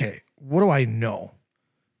 And I go, okay, what do I know?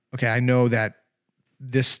 Okay. I know that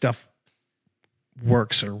this stuff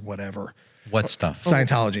works or whatever. What stuff?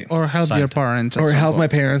 Scientology. Or help your parents. Or helps my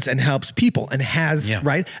parents and helps people and has,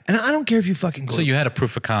 right? And I don't care if you fucking go. So you had a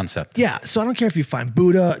proof of concept. Yeah. So I don't care if you find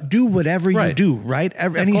Buddha, do whatever you do, right?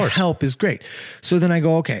 Any help is great. So then I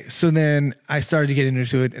go, okay. So then I started to get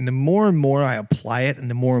into it. And the more and more I apply it and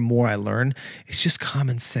the more I learn, it's just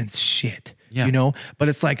common sense shit. Yeah. You know, but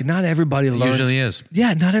it's like not everybody learns. Usually is.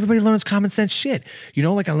 Yeah, not everybody learns common sense shit. You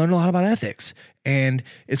know, like I learned a lot about ethics. And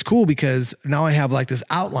it's cool because now I have like this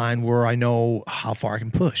outline where I know how far I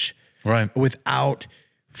can push. Right. Without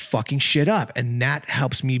fucking shit up. And that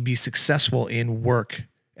helps me be successful in work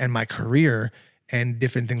and my career and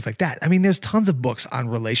different things like that. I mean, there's tons of books on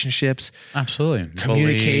relationships. Absolutely.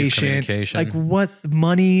 Communication. Like what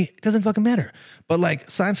money, it doesn't fucking matter. But like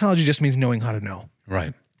Scientology just means knowing how to know.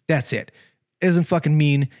 Right. That's it. It doesn't fucking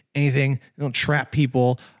mean anything. They don't trap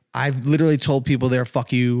people. I've literally told people there,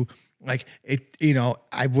 fuck you. Like it, you know,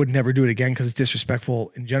 I would never do it again because it's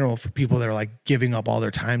disrespectful in general for people that are like giving up all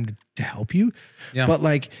their time to help you. Yeah. But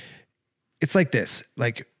like, it's like this,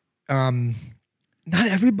 like, not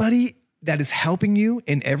everybody that is helping you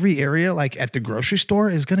in every area, like at the grocery store,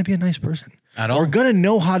 is going to be a nice person at all. Or going to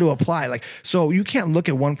know how to apply. Like, so you can't look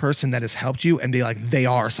at one person that has helped you and be like, they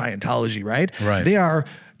are Scientology, right? Right. They are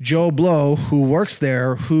Joe Blow who works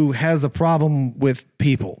there, who has a problem with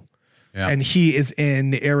people. Yeah. And he is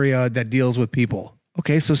in the area that deals with people.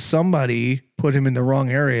 Okay, so somebody put him in the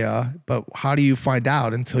wrong area, but how do you find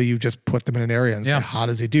out until you just put them in an area and say, how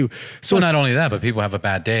does he do? So not only that, but people have a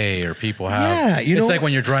bad day or people have, it's like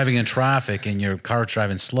when you're driving in traffic and your car's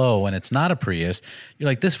driving slow and it's not a Prius, you're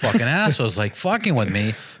like, this fucking asshole's like fucking with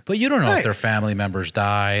me, but you don't know if their family members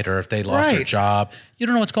died or if they lost their job. You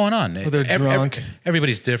don't know what's going on. Or they're drunk.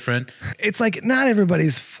 Everybody's different. It's like, not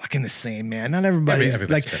everybody's fucking the same, man. Not everybody's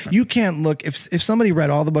like, different. You can't look, if somebody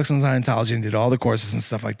read all the books on Scientology and did all the courses and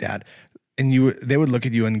stuff like that, and they would look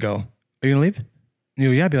at you and go, are you gonna leave? And you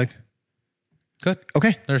go, yeah. I'd be like, good.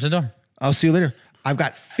 Okay. There's the door. I'll see you later. I've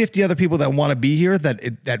got 50 other people that want to be here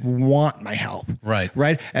that want my help. Right.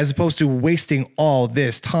 Right. As opposed to wasting all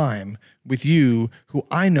this time with you, who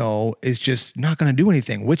I know is just not going to do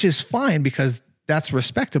anything, which is fine because that's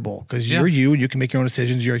respectable because you're you and you can make your own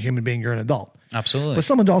decisions. You're a human being. You're an adult. Absolutely. But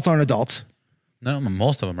some adults aren't adults. No,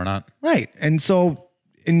 most of them are not. Right. And so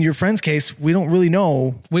in your friend's case, we don't really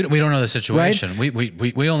know. We don't know the situation. Right?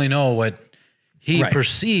 We only know what he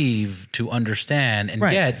perceived to understand and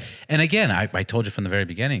get. And again, I told you from the very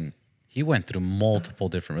beginning, he went through multiple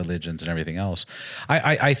different religions and everything else.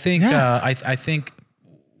 I think I think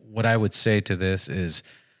what I would say to this is,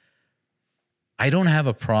 I don't have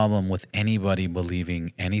a problem with anybody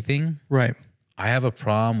believing anything. Right. I have a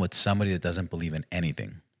problem with somebody that doesn't believe in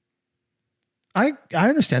anything. I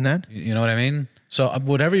understand that. You know what I mean? So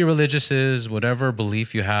whatever your religious is, whatever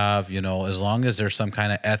belief you have, as long as there's some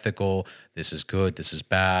kind of ethical, this is good, this is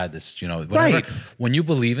bad, this, whatever. Right. When you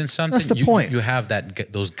believe in something, that's the point. You have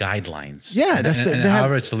those guidelines. Yeah, that's and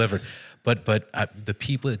however it's delivered. But the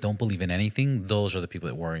people that don't believe in anything, those are the people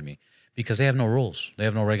that worry me. Because they have no rules, they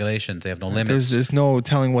have no regulations, they have no limits. There's no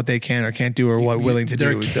telling what they can or can't do or what willing to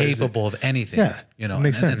do. They're capable of anything. Yeah,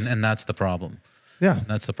 makes sense. And that's the problem. Yeah,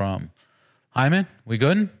 that's the problem. Hi, man. We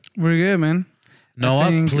good? We're good, man.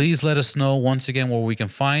 Noah, please let us know once again where we can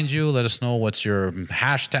find you. Let us know what's your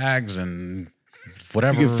hashtags and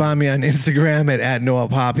whatever. You can find me on Instagram at Noah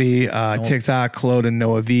Poppy, TikTok, Claude and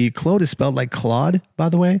Noah V. Claude is spelled like Claude, by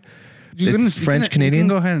the way. It's French Canadian. You can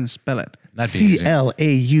go ahead and spell it. CLAUDE.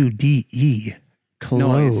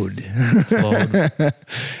 Claude. Claude.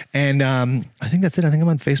 And I think that's it. I think I'm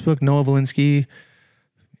on Facebook, Noah Valinsky.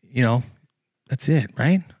 That's it,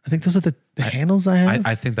 right? I think those are the handles I have.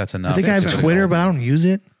 I think that's enough. I think I have Twitter, but I don't use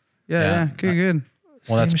it. Yeah. Okay, good.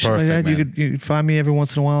 Well, that's perfect, like that. man. You could find me every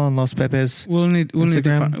once in a while on Los Pepes. We'll need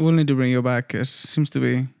to bring you back. It seems to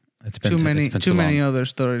be too many other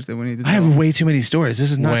stories that we need to do. I have way too many stories.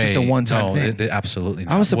 This is not just a one-time thing. Absolutely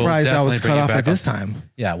not. I was surprised I was cut off at this time.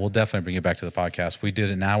 Yeah, we'll definitely bring you back to the podcast. We did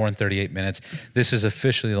an hour and 38 minutes. This is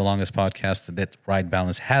officially the longest podcast that Ride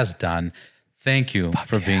Balance has done. Thank you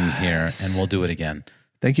for being here, and we'll do it again.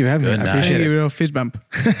 Thank you for having me. I appreciate it. Fist bump.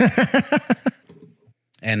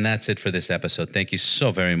 And that's it for this episode. Thank you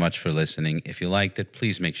so very much for listening. If you liked it,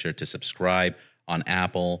 please make sure to subscribe on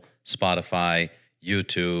Apple, Spotify,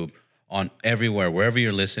 YouTube, on everywhere. Wherever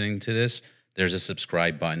you're listening to this, there's a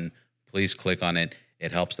subscribe button. Please click on it.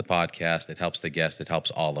 It helps the podcast. It helps the guest. It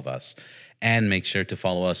helps all of us. And make sure to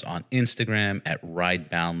follow us on Instagram at Ride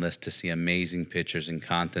Boundless to see amazing pictures and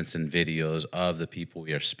contents and videos of the people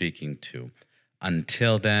we are speaking to.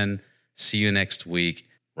 Until then, see you next week.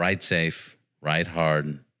 Ride safe, ride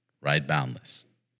hard, ride boundless.